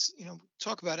it's like,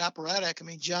 talk about operatic. I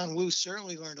mean, John Woo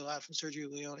certainly learned a lot from Sergio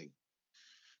Leone.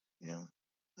 You know,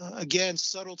 Again,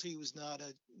 subtlety was not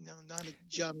a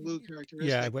John Woo Yeah,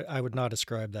 characteristic. I would not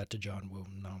ascribe that to John Woo.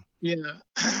 No. Yeah.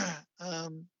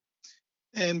 um,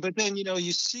 but then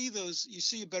you see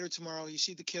a Better Tomorrow, you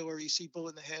see The Killer, you see Bullet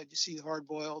in the Head, you see Hard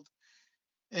Boiled,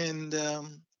 and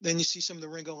then you see some of the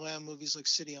Ringo Lam movies like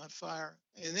City on Fire,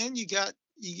 and then you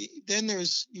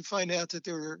find out that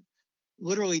there are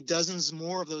literally dozens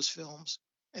more of those films,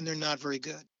 and they're not very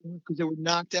good because they were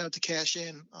knocked out to cash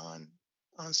in on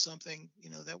something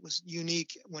that was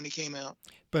unique when it came out.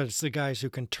 But it's the guys who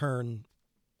can turn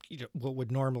what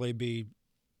would normally be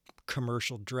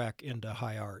commercial dreck into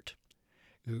high art,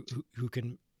 who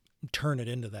can turn it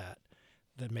into that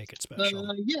make it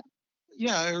special. Yeah,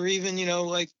 yeah, or even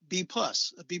like a B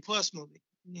plus movie.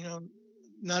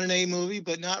 Not an A movie,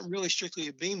 but not really strictly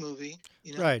a B movie.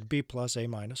 Right, B plus, A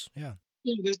minus. Yeah.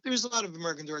 There's a lot of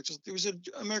American directors. There was an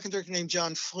American director named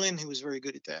John Flynn who was very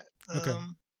good at that. Okay.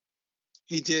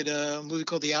 He did a movie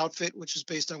called The Outfit, which is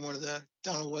based on one of the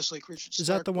Donald Westlake Richard Is that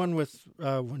Stark the books. one with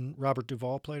when Robert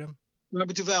Duvall played him?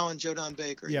 Robert Duvall and Joe Don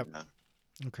Baker. Yep. Yeah.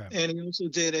 Okay. And he also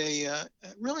did a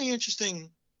really interesting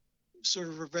sort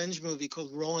of revenge movie called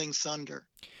Rolling Thunder,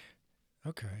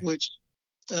 Okay.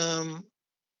 um,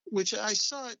 which I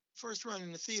saw it first run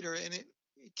in the theater, and it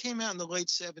came out in the late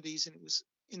 '70s, and it was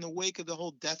in the wake of the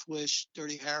whole Death Wish,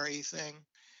 Dirty Harry thing,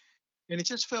 and it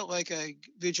just felt like a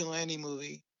vigilante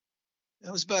movie.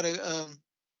 It was about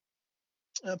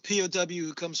a POW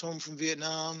who comes home from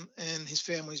Vietnam, and his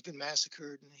family's been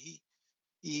massacred, and he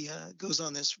goes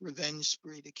on this revenge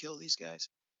spree to kill these guys.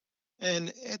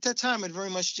 And at that time, it very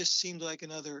much just seemed like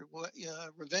another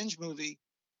revenge movie.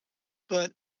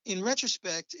 But in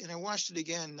retrospect, and I watched it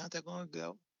again not that long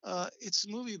ago, it's a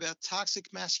movie about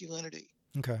toxic masculinity.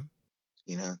 Okay.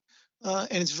 You know,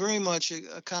 and it's very much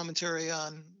a commentary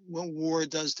on what war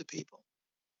does to people.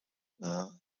 Uh,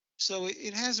 so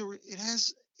it has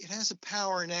a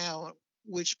power now,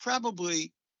 which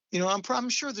probably, I'm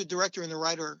sure the director and the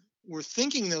writer were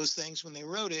thinking those things when they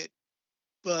wrote it,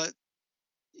 but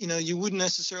you wouldn't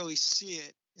necessarily see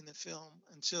it in the film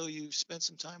until you spent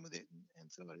some time with it and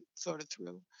thought it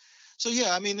through. So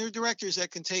yeah, I mean, there are directors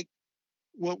that can take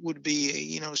what would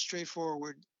be a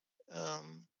straightforward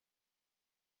um,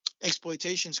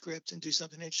 exploitation script and do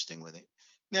something interesting with it.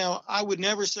 Now, I would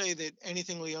never say that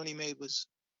anything Leone made was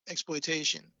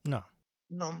exploitation. No.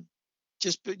 Um,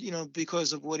 just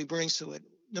because of what he brings to it.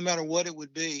 No matter what it um,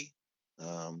 would be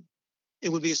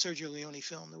a Sergio Leone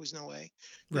film. There was no way.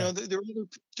 Right. There are other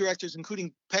directors,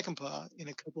 including Peckinpah, in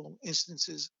a couple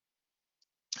instances,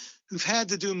 who've had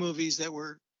to do movies that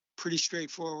were pretty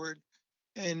straightforward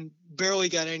and barely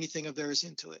got anything of theirs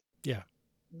into it. Yeah.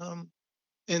 Um,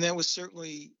 and that was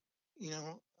certainly, you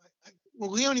know, well,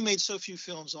 Leone made so few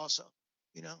films, also,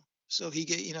 so he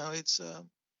get, he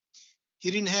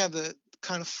didn't have the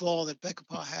kind of fall that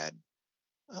Peckinpah had.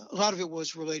 A lot of it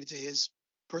was related to his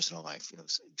personal life,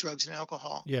 drugs and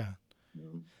alcohol. Yeah.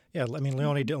 Um, Yeah. I mean,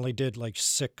 Leone only did like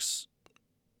 6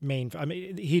 main. I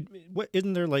mean,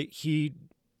 isn't there like he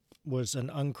was an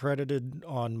uncredited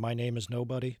on My Name Is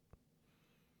Nobody?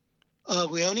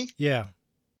 Leone? Yeah.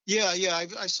 Yeah.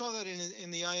 I saw that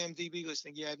in the IMDb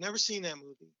listing. Yeah, I've never seen that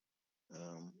movie.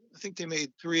 I think they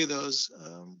made 3 of those.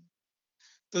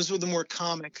 Those were the more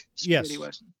comic spaghetti Yes.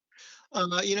 westerns.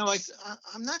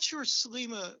 I'm not sure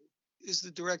Salima is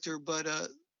the director, but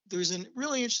there's a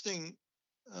really interesting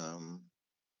um,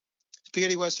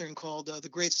 spaghetti western called The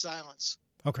Great Silence,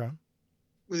 Okay.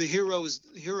 where the hero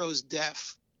is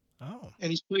deaf, Oh.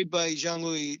 and he's played by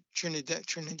Jean-Louis Trinidad,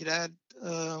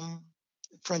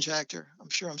 French actor. I'm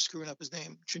sure I'm screwing up his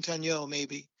name. Trentagnol,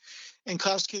 maybe. And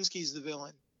Klaus Kinski is the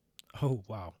villain. Oh,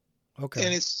 wow. Okay.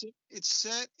 And it's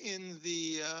set in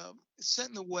the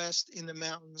West, in the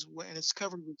mountains, and it's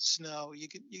covered with snow. You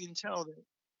can tell that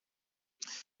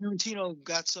Tarantino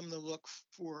got some of the look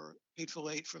for Hateful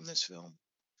Eight from this film.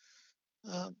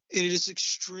 It is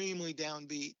extremely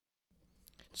downbeat.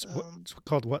 It's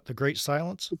called what? The Great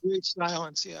Silence? The Great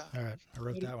Silence, yeah. All right. I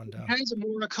wrote that one It down. has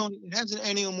it has an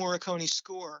Ennio Morricone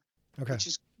score, Okay. which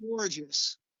is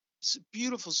gorgeous. It's a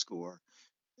beautiful score.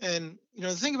 And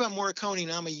the thing about Morricone,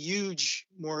 and I'm a huge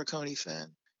Morricone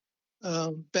fan.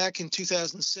 Back in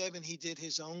 2007, he did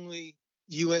his only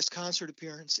U.S. concert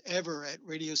appearance ever at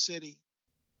Radio City,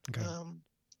 Okay.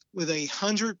 with a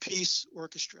 100-piece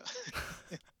orchestra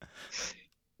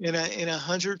and a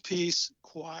 100-piece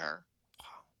choir.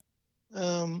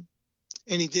 Wow.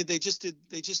 And they just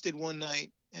did one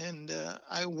night, and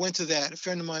I went to that. A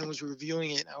friend of mine was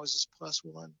reviewing it. I was his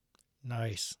 +1.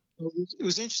 Nice. It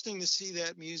was interesting to see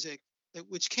that music,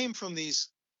 which came from these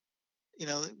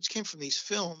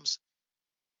films,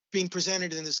 being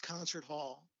presented in this concert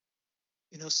hall,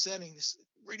 setting, this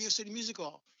Radio City Music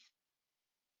Hall.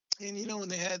 And when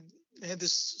they had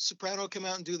this soprano come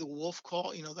out and do the wolf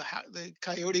call, the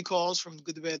coyote calls from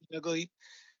Good, the Bad, the Ugly.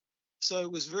 So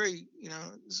it was very, it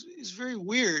was very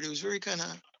weird. It was very kind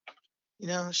of,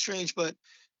 strange. But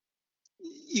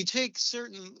you take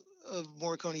certain of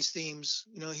Morricone's themes,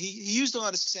 he used a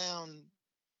lot of sound,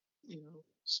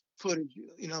 footage,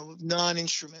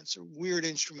 non-instruments or weird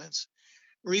instruments,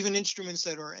 or even instruments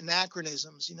that are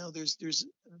anachronisms. There's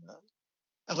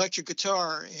electric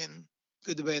guitar in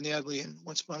Good, the Bad, and the Ugly, and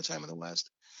Once Upon a Time in the West.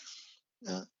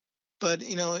 But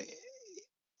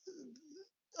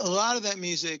a lot of that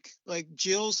music, like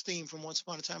Jill's theme from Once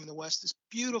Upon a Time in the West, is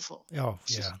beautiful. Oh,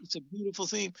 yeah. It's a beautiful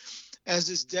theme, as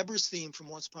is Deborah's theme from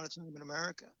Once Upon a Time in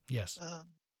America. Yes.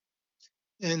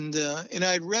 And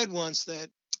I'd read once that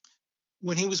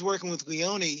when he was working with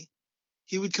Leone,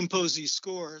 he would compose these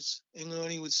scores, and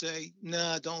Leone would say,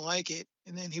 "Nah, don't like it,"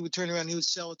 and then he would turn around and he would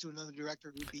sell it to another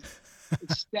director who'd be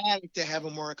ecstatic to have a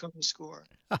Morricone score.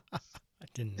 I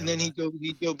didn't know. And then that.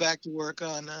 he'd go back to work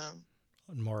on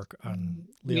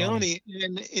Leone.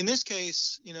 And in this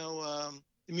case, the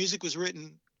music was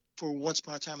written for Once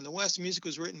Upon a Time in the West. The music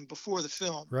was written before the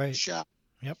film Right. shot.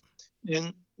 Yep.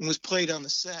 And was played on the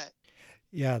set.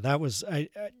 Yeah, that was the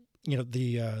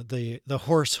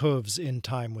horse hooves in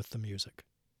time with the music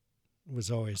was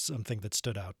always something that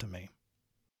stood out to me.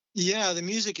 Yeah, the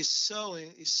music is so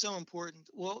important.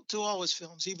 Well, to all his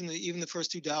films, even the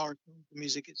first two Dollar films, the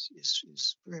music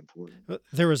is very important.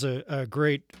 There was a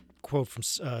great quote from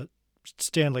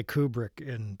Stanley Kubrick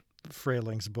in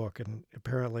Frayling's book, and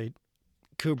apparently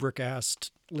Kubrick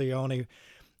asked Leone,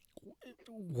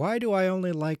 "Why do I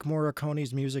only like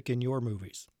Morricone's music in your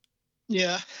movies?"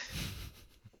 Yeah.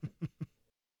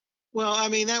 Well, I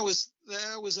mean, that was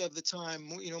of the time.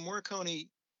 Morricone,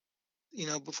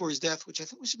 before his death, which I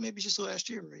think was maybe just last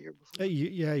year or a year before.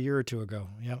 Yeah, a year or two ago.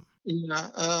 Yeah.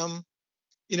 Yeah.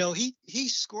 He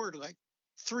scored like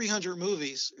 300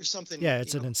 movies or something, Yeah,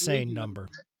 it's an insane crazy like number.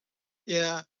 that.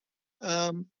 Yeah.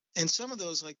 And some of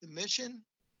those, like The Mission,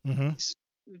 Hmm. is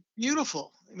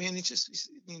beautiful. I mean, I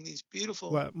mean, he's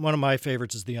beautiful. Well, one of my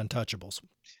favorites is The Untouchables.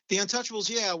 The Untouchables,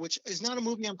 yeah, which is not a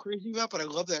movie I'm crazy about, but I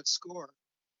love that score.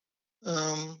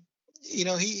 Um, he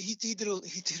did a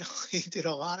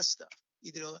lot of stuff.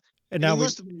 He did a lot, And and he now we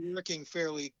must have been working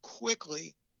fairly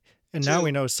quickly and now we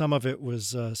too. know some of it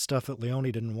was stuff that Leone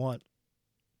didn't want.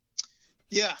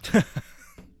 Yeah,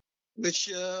 which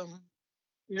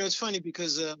it's funny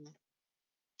because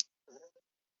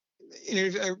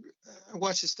I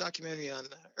watched this documentary on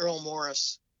Earl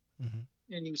Morris, Hmm.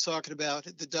 and he was talking about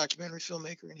the documentary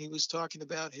filmmaker, and he was talking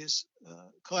about his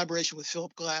collaboration with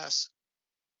Philip Glass,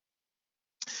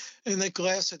 and that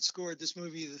Glass had scored this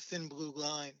movie, The Thin Blue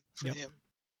Line, for Yep. him,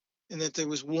 and that there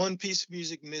was one piece of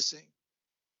music missing,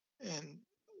 and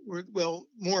well,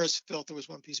 Morris felt there was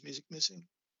one piece of music missing.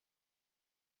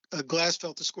 Glass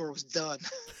felt the score was done,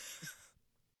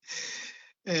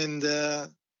 and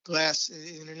Glass,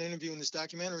 in an interview in this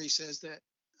documentary, says that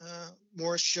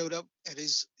Morris showed up at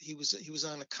his. He was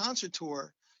on a concert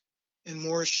tour, and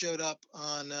Morris showed up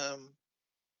on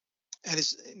at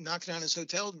his knocking on his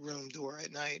hotel room door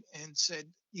at night and said,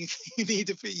 you need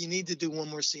to do one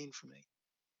more scene for me."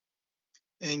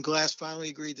 And Glass finally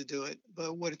agreed to do it.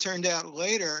 But what it turned out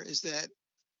later is that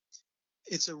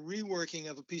it's a reworking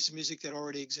of a piece of music that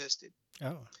already existed.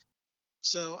 Oh.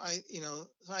 So I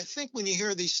think when you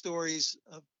hear these stories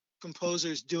of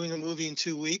composers doing a movie in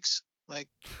 2 weeks, like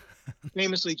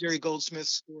famously Jerry Goldsmith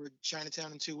scored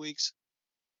Chinatown in 2 weeks,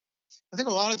 I think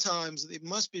a lot of times it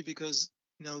must be because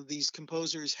these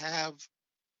composers have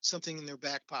something in their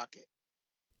back pocket.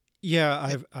 Yeah,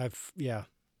 And yeah,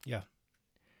 yeah,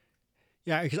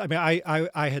 yeah. Because I mean,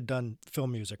 I had done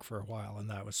film music for a while, and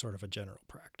that was sort of a general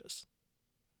practice.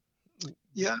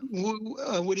 yeah,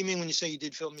 what do you mean when you say you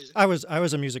did film music? I was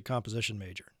a music composition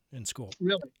major in school.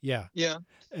 Really? Yeah, Yeah.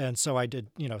 and so I did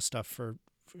stuff for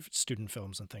student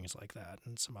films and things like that,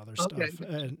 and some other Okay. stuff,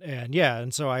 and yeah,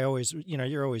 and so I always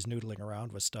you're always noodling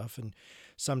around with stuff, and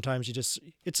sometimes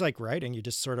it's like writing, you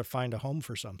just sort of find a home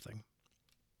for something.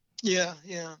 Yeah.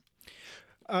 Yeah.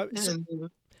 So And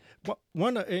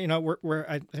one we're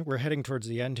I think we're heading towards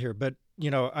the end here, but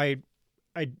I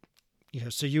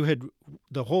so you had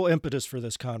the whole impetus for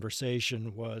this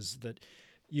conversation was that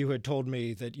you had told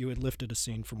me that you had lifted a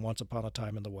scene from Once Upon a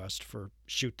Time in the West for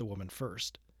Shoot the Woman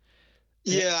First,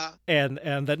 yeah, and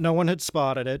that no one had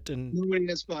spotted it. And nobody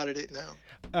has spotted it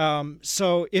now.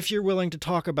 so, if you're willing to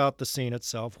talk about the scene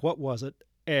itself, what was it,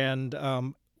 and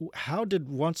how did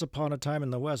Once Upon a Time in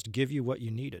the West give you what you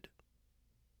needed?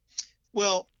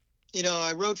 Well,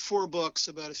 I wrote 4 books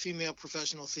about a female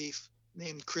professional thief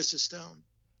named Chris Stone,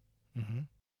 Hmm.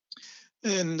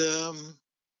 and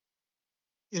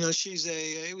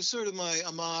it was sort of my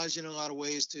homage in a lot of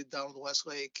ways to Donald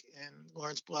Westlake and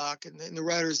Lawrence Block and the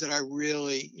writers that I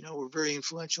really, were very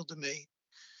influential to me.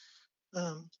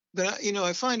 But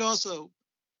I find also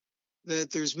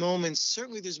that there's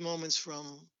moments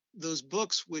from those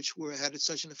books which were had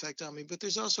such an effect on me, but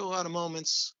there's also a lot of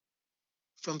moments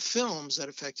from films that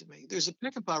affected me. There's a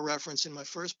Peckinpah reference in my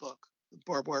first book,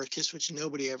 Barbed Wire Kiss, which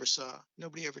nobody ever saw,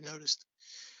 nobody ever noticed.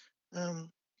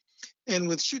 Um, and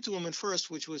with Shoot the Woman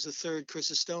First, which was the third Chris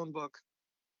Stone book,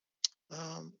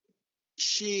 um,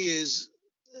 she is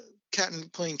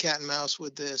playing cat and mouse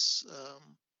with this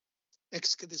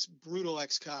brutal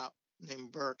ex cop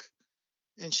named Burke,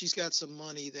 and she's got some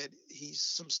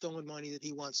stolen money that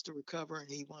he wants to recover,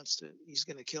 and he's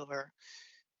going to kill her.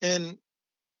 And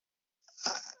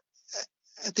I,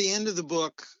 at the end of the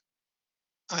book,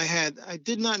 I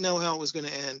did not know how it was going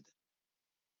to end,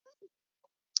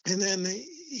 and then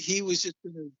he was just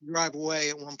going to drive away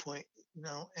at one point,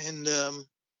 and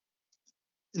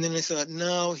then I thought,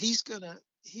 no, he's gonna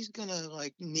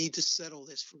like need to settle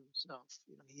this for himself.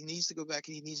 He needs to go back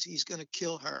and he's gonna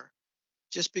kill her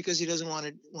just because he doesn't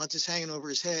want this hanging over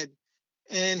his head,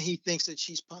 and he thinks that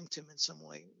she's punked him in some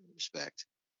way, respect.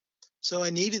 So I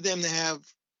needed them to have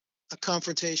a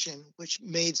confrontation which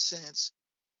made sense.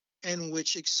 and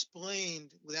which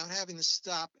explained, without having to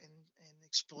stop and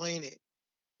explain it,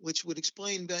 which would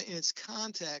explain in its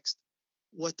context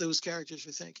what those characters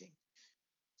were thinking.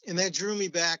 And that drew me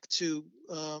back to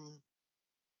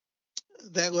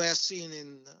that last scene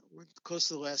we're close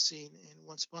to the last scene in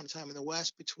Once Upon a Time in the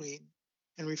West between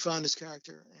Henry Fonda's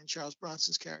character and Charles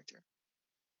Bronson's character,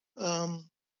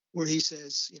 where he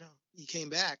says, he came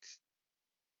back,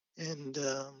 and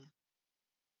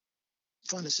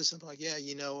Fonda says something like, "Yeah,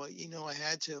 I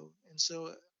had to," and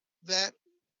so that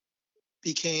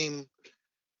became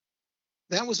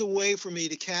that was a way for me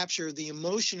to capture the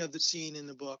emotion of the scene in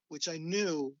the book, which I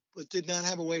knew, but did not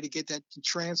have a way to get that to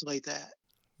translate that.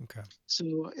 Okay.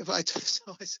 So if I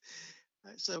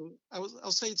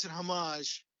I'll say it's an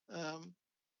homage.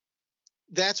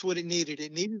 That's what it needed.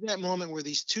 It needed that moment where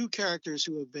these two characters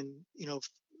who have been,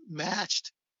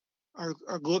 matched are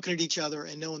looking at each other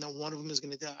and knowing that one of them is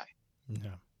going to die.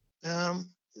 Yeah.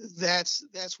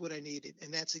 That's what I needed,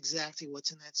 and that's exactly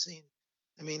what's in that scene.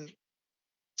 I mean,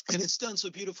 and it's done so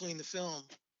beautifully in the film.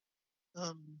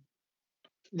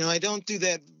 I don't do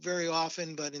that very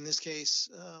often, but in this case,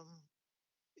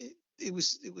 it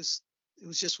was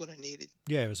just what I needed.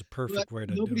 Yeah, it was a But perfect way to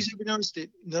do it. nobody's ever noticed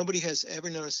it. Nobody has ever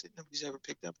noticed it. Nobody's ever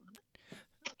picked up on it.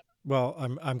 Well,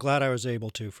 I'm glad I was able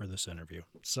to for this interview.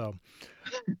 So,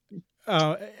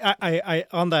 I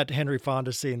on that Henry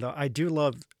Fonda scene though, I do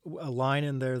love a line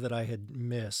in there that I had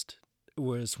missed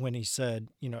was when he said,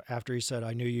 after he said,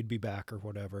 "I knew you'd be back" or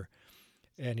whatever,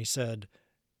 and he said,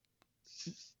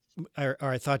 or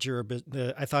I thought you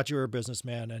were a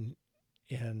businessman,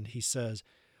 and he says,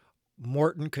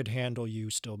 "Morton could handle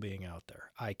you still being out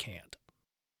there. I can't."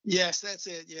 Yes, that's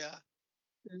it. Yeah,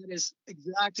 that is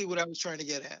exactly what I was trying to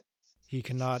get at. He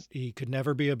could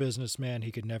never be a businessman.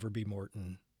 He could never be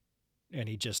Morton. And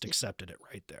he just accepted it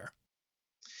right there.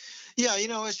 Yeah,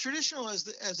 as traditional as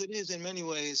it is in many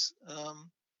ways,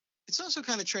 it's also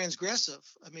kind of transgressive.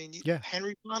 I mean,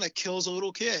 Henry Fonda kills a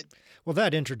little kid. Well,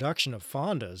 that introduction of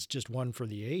Fonda is just one for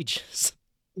the ages.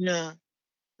 Yeah.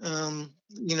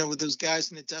 With those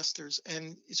guys in the Dusters.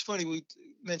 And it's funny, we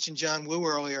mentioned John Woo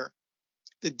earlier.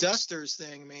 The Dusters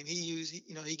thing, I mean,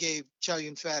 he gave Chow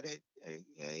Yun-fat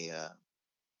a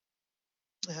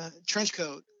trench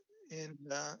coat and,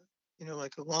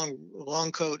 like a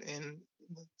long coat in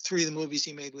 3 of the movies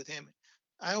he made with him.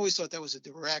 I always thought that was a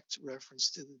direct reference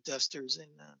to the Dusters in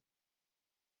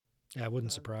Yeah, it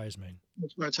wouldn't surprise me.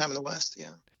 Once Upon a Time in the West,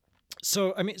 yeah.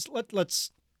 So, I mean,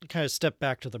 let's kind of step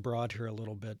back to the broad here a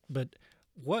little bit. But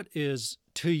what is,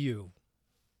 to you,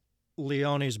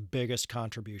 Leone's biggest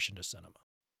contribution to cinema?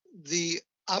 The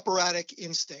operatic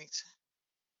instinct.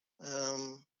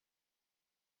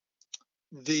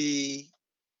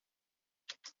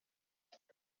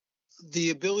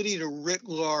 The ability to writ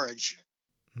large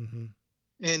and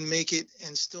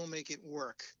still make it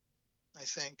work, I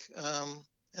think.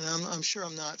 And I'm sure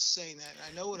I'm not saying that.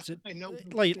 I know what I know.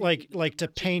 Like to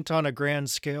paint on a grand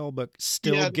scale, but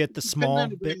still get the small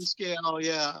bits. Scale,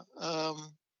 yeah.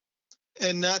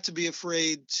 And not to be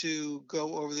afraid to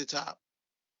go over the top.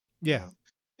 Yeah.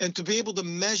 And to be able to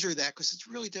measure that, because it's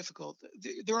really difficult.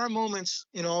 There are moments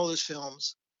in all his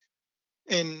films,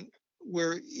 and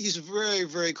where he's very,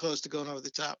 very close to going over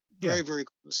the top. Very, very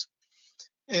close.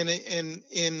 And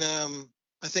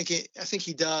I think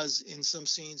he does in some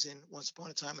scenes in Once Upon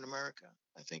a Time in America.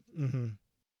 I think,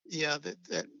 that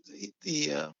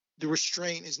the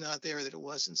restraint is not there that it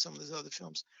was in some of his other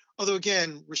films. Although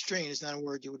again, restraint is not a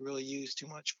word you would really use too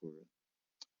much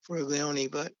for Leone,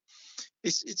 but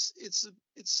it's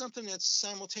something that's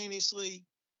simultaneously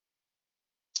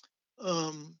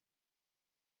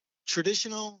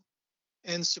traditional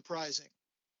and surprising.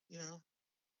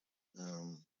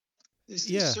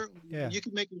 Certainly, you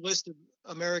can make a list of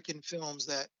American films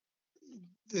that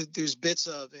there's bits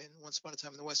of in Once Upon a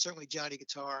Time in the West. Certainly, Johnny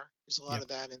Guitar. There's a lot of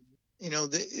that, and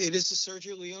it is a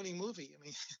Sergio Leone movie. I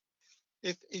mean,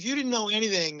 if you didn't know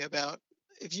anything about,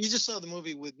 if you just saw the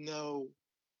movie with no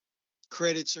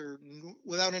credits or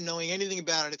without knowing anything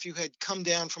about it, if you had come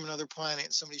down from another planet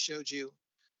and somebody showed you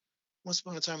Once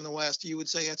Upon a Time in the West, you would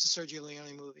say that's a Sergio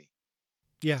Leone movie.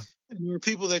 Yeah. And there were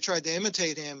people that tried to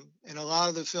imitate him, and a lot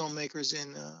of the filmmakers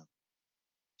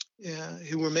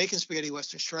who were making spaghetti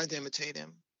westerns tried to imitate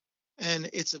him. And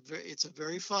it's a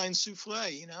very fine souffle,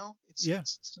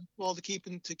 It's all to keep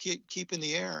in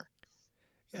the air.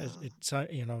 Yeah, it's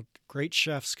great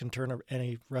chefs can turn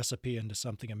any recipe into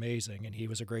something amazing, and he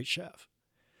was a great chef.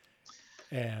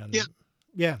 And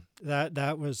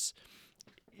that was,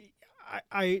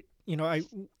 I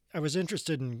was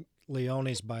interested in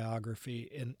Leone's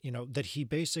biography, and that he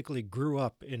basically grew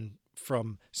up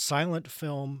from silent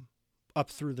film up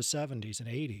through the 70s and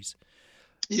 80s.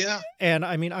 Yeah. And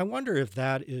I mean, I wonder if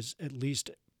that is at least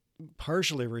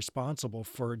partially responsible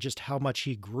for just how much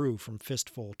he grew from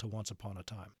Fistful to Once Upon a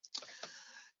Time.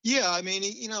 Yeah. I mean,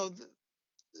 even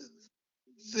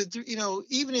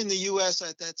in the U.S.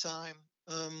 at that time,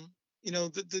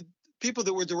 the people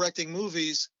that were directing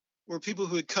movies were people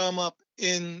who had come up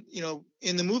in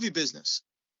the movie business.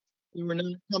 They were not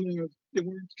coming. They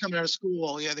weren't coming out of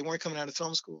school. Yeah, they weren't coming out of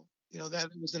film school. That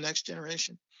was the next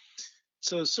generation.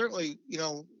 So certainly,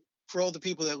 for all the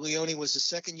people that Leone was the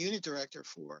second unit director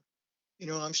for,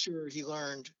 I'm sure he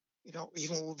learned.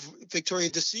 Even with Victoria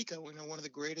De Sica, one of the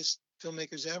greatest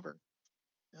filmmakers ever.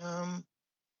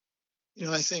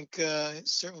 I think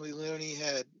certainly Leone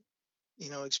had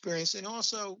experience, and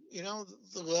also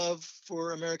the love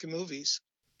for American movies,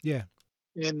 Yeah.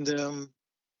 and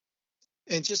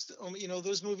just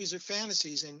those movies are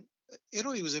fantasies, and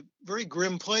Italy was a very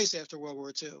grim place after World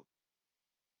War II,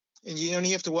 and you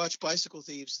only have to watch Bicycle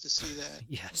Thieves to see that.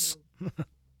 Yes.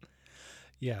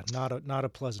 Yeah, not a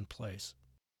pleasant place.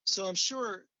 So I'm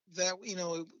sure that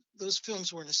those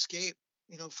films were an escape,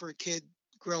 for a kid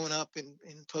growing up in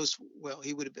post. Well,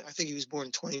 he would have been. I think he was born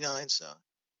in '29, so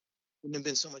wouldn't have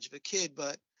been so much of a kid,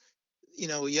 but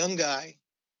a young guy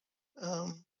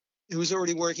um, who was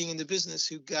already working in the business,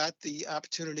 who got the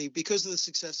opportunity because of the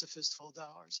success of Fistful of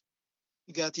Dollars.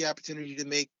 He got the opportunity to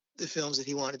make the films that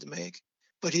he wanted to make,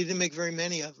 but he didn't make very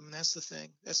many of them. That's the thing.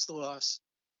 That's the loss.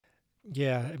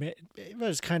 Yeah, I mean, it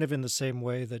was kind of in the same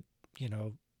way that, you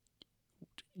know,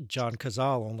 John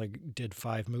Cazale only did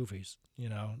 5 movies.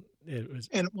 It was,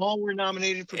 And all were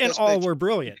nominated for and Best all Picture. were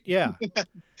brilliant. Yeah,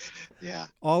 Yeah.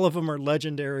 all of them are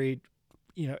legendary,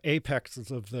 apexes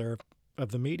of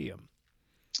the medium.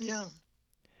 Yeah.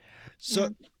 So,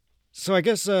 Yeah. so I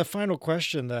guess final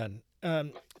question then.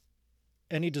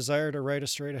 Any desire to write a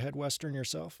straight ahead western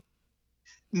yourself?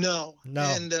 No. No.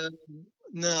 And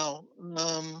no.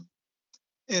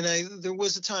 And there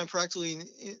was a time practically,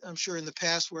 I'm sure in the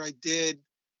past where I did,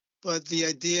 but the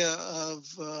idea of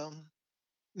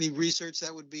the research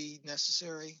that would be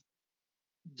necessary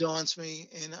daunts me,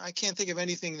 and I can't think of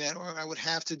anything that or I would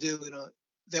have to do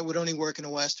that would only work in a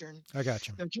western. I got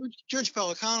you. Now, George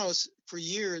Pelicanos for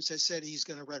years has said he's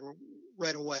going to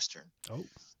write a western, Oh,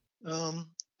 um,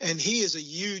 and he is a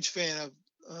huge fan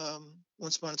of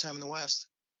Once Upon a Time in the West.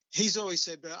 He's always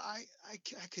said, but I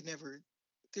could never.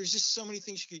 There's just so many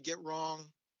things you could get wrong.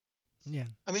 yeah.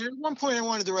 I mean, at one point, I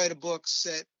wanted to write a book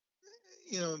set,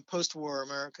 in post-war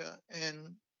America,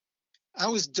 and I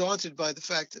was daunted by the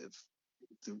fact of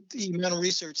the amount of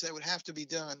research that would have to be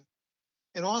done,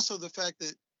 and also the fact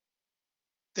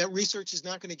that research is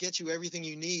not going to get you everything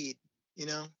you need.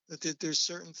 That there's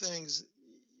certain things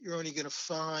you're only going to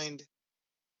find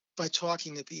by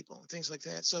talking to people and things like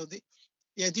that. So the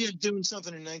idea of doing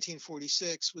something in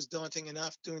 1946 was daunting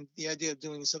enough. Doing the idea of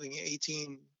doing something in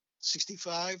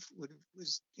 1865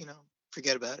 was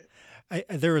forget about it.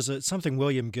 There was something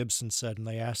William Gibson said, and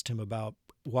they asked him about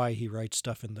why he writes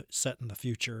stuff set in the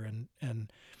future,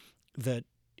 and that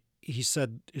he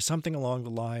said something along the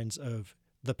lines of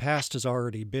the past has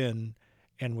already been,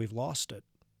 and we've lost it.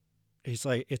 He's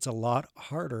like, it's a lot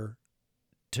harder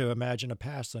to imagine a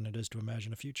past than it is to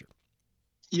imagine a future.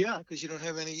 Yeah, because you don't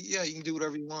have any. Yeah, you can do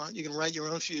whatever you want. You can write your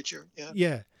own future. Yeah.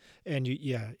 Yeah, and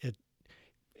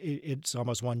it's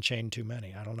almost one chain too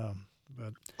many. I don't know,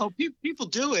 but Oh, people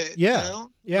do it. yeah,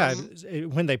 yeah.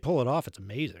 When they pull it off, it's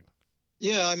amazing.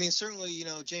 Yeah, I mean, certainly,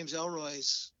 James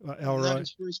Ellroy's not Elroy.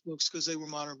 his first books because they were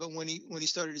modern, but when he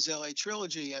started his LA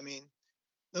trilogy, I mean,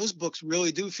 those books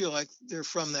really do feel like they're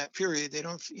from that period. They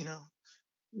don't,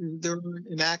 there are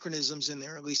anachronisms in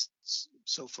there, at least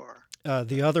so far.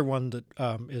 The other one that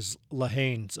is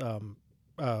Lahane's,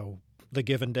 The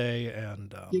Given Day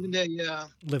and Even that, yeah,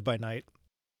 Live by Night.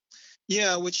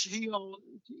 yeah, which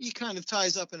he kind of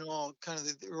ties up in all kind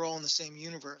of they're all in the same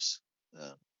universe.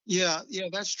 Yeah, yeah,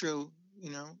 that's true.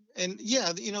 And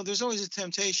yeah, there's always a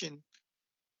temptation,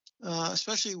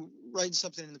 especially writing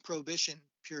something in the Prohibition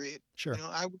period. Sure.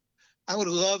 I would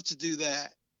love to do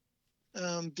that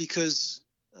because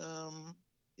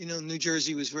New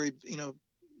Jersey was very Yeah.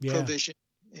 Prohibition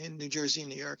in New Jersey and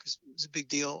New York was a big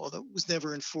deal, although it was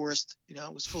never enforced.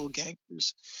 It was full of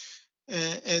gangsters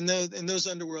and those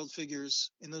underworld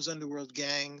figures and those underworld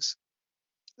gangs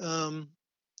um,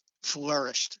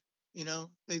 flourished.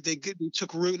 They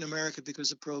took root in America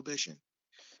because of Prohibition.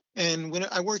 And when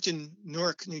I worked in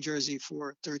Newark, New Jersey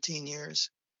for 13 years,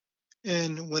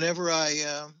 and whenever I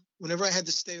had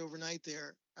to stay overnight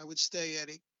there, I would stay at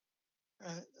a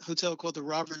hotel called the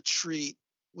Robert Treat,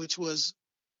 which was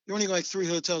there were only like 3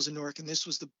 hotels in Newark, and this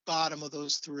was the bottom of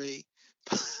those 3.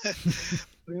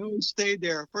 We always stayed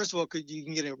there. First of all, you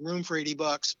can get a room for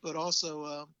 $80, but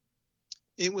also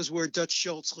it was where Dutch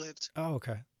Schultz lived. Oh,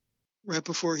 okay. Right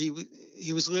before he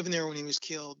was living there when he was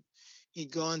killed.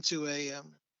 He'd gone to a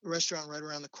restaurant right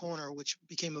around the corner, which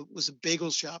was a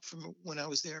bagel shop from when I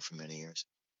was there for many years.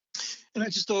 And I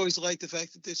just always liked the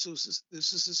fact that this is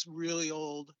this really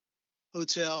old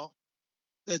hotel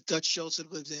that Dutch Schultz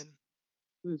had lived in.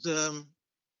 It was,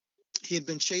 he had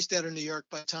been chased out of New York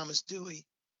by Thomas Dewey,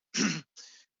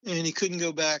 and he couldn't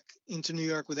go back into New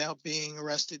York without being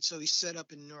arrested. So he set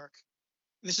up in Newark.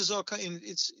 And this is all kind.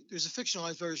 There's a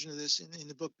fictionalized version of this in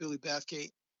the book Billy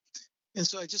Bathgate. And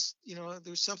so I just,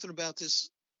 there's something about this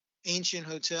ancient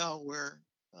hotel where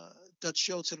Dutch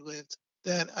Schultz had lived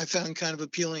that I found kind of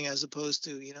appealing, as opposed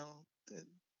to,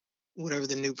 whatever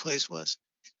the new place was.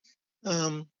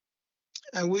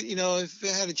 I would, if I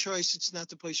had a choice, it's not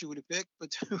the place you would have picked,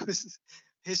 but there was the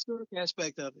historic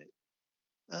aspect of it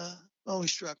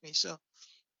always struck me. So,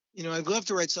 I'd love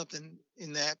to write something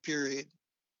in that period.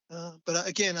 But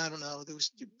again, I don't know. There was,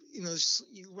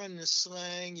 you run into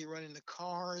slang, you run into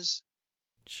cars.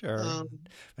 Sure.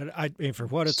 And I mean, for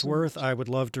what it's worth, I would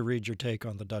love to read your take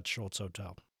on the Dutch Schultz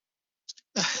Hotel.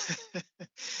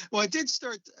 Well, I did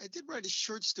write a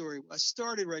short story. I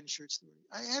started writing short stories.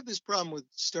 I have this problem with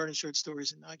starting short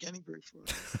stories and not getting very far.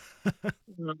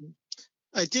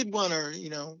 I did one,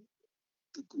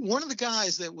 one of the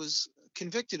guys that was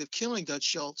convicted of killing Dutch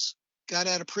Schultz got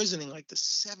out of prison in like the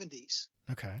 70s.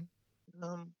 Okay.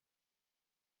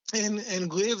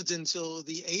 And lived until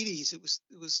the 80s. It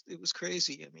was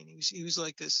crazy. I mean, he was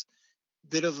like this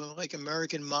bit of like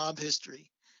American mob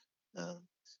history.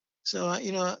 So I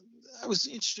was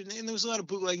interested, and there was a lot of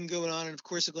bootlegging going on, and of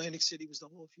course Atlantic City was the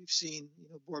whole. If you've seen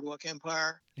Boardwalk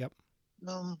Empire, yep.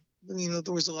 There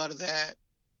was a lot of that.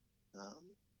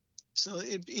 So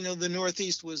the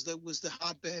Northeast was the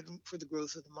hotbed for the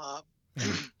growth of the mob.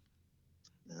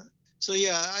 So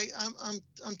yeah,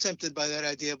 I'm tempted by that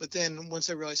idea, but then once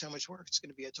I realize how much work it's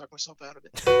going to be, I talk myself out of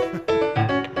it.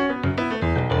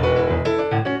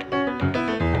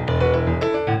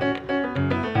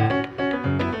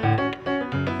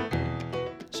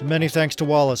 So many thanks to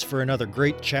Wallace for another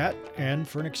great chat and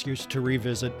for an excuse to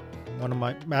revisit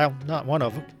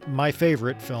my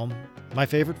favorite film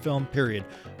period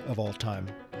of all time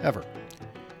ever.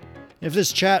 If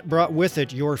this chat brought with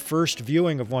it your first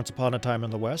viewing of Once Upon a Time in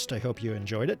the West, I hope you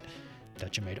enjoyed it,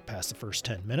 that you made it past the first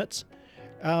 10 minutes.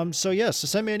 So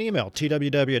send me an email,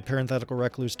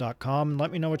 tww@parentheticalrecluse.com, and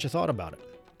let me know what you thought about it.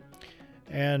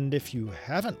 And if you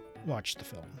haven't watched the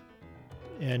film,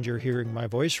 and you're hearing my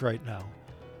voice right now,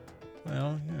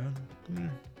 well,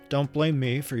 don't blame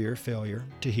me for your failure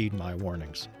to heed my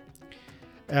warnings.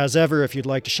 As ever, if you'd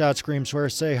like to shout, scream, swear,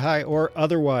 say hi, or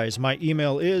otherwise, my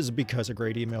email is, because a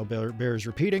great email bears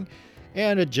repeating,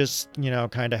 and it just,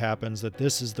 kind of happens that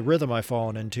this is the rhythm I've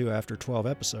fallen into after 12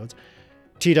 episodes,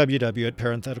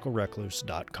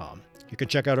 tww@parentheticalrecluse.com. You can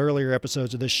check out earlier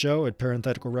episodes of this show at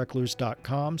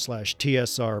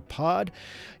parentheticalrecluse.com/TSRpod.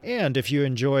 And if you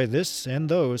enjoy this and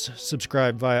those,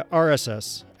 subscribe via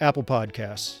RSS, Apple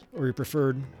Podcasts, or your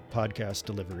preferred podcast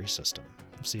delivery system.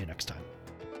 See you next time.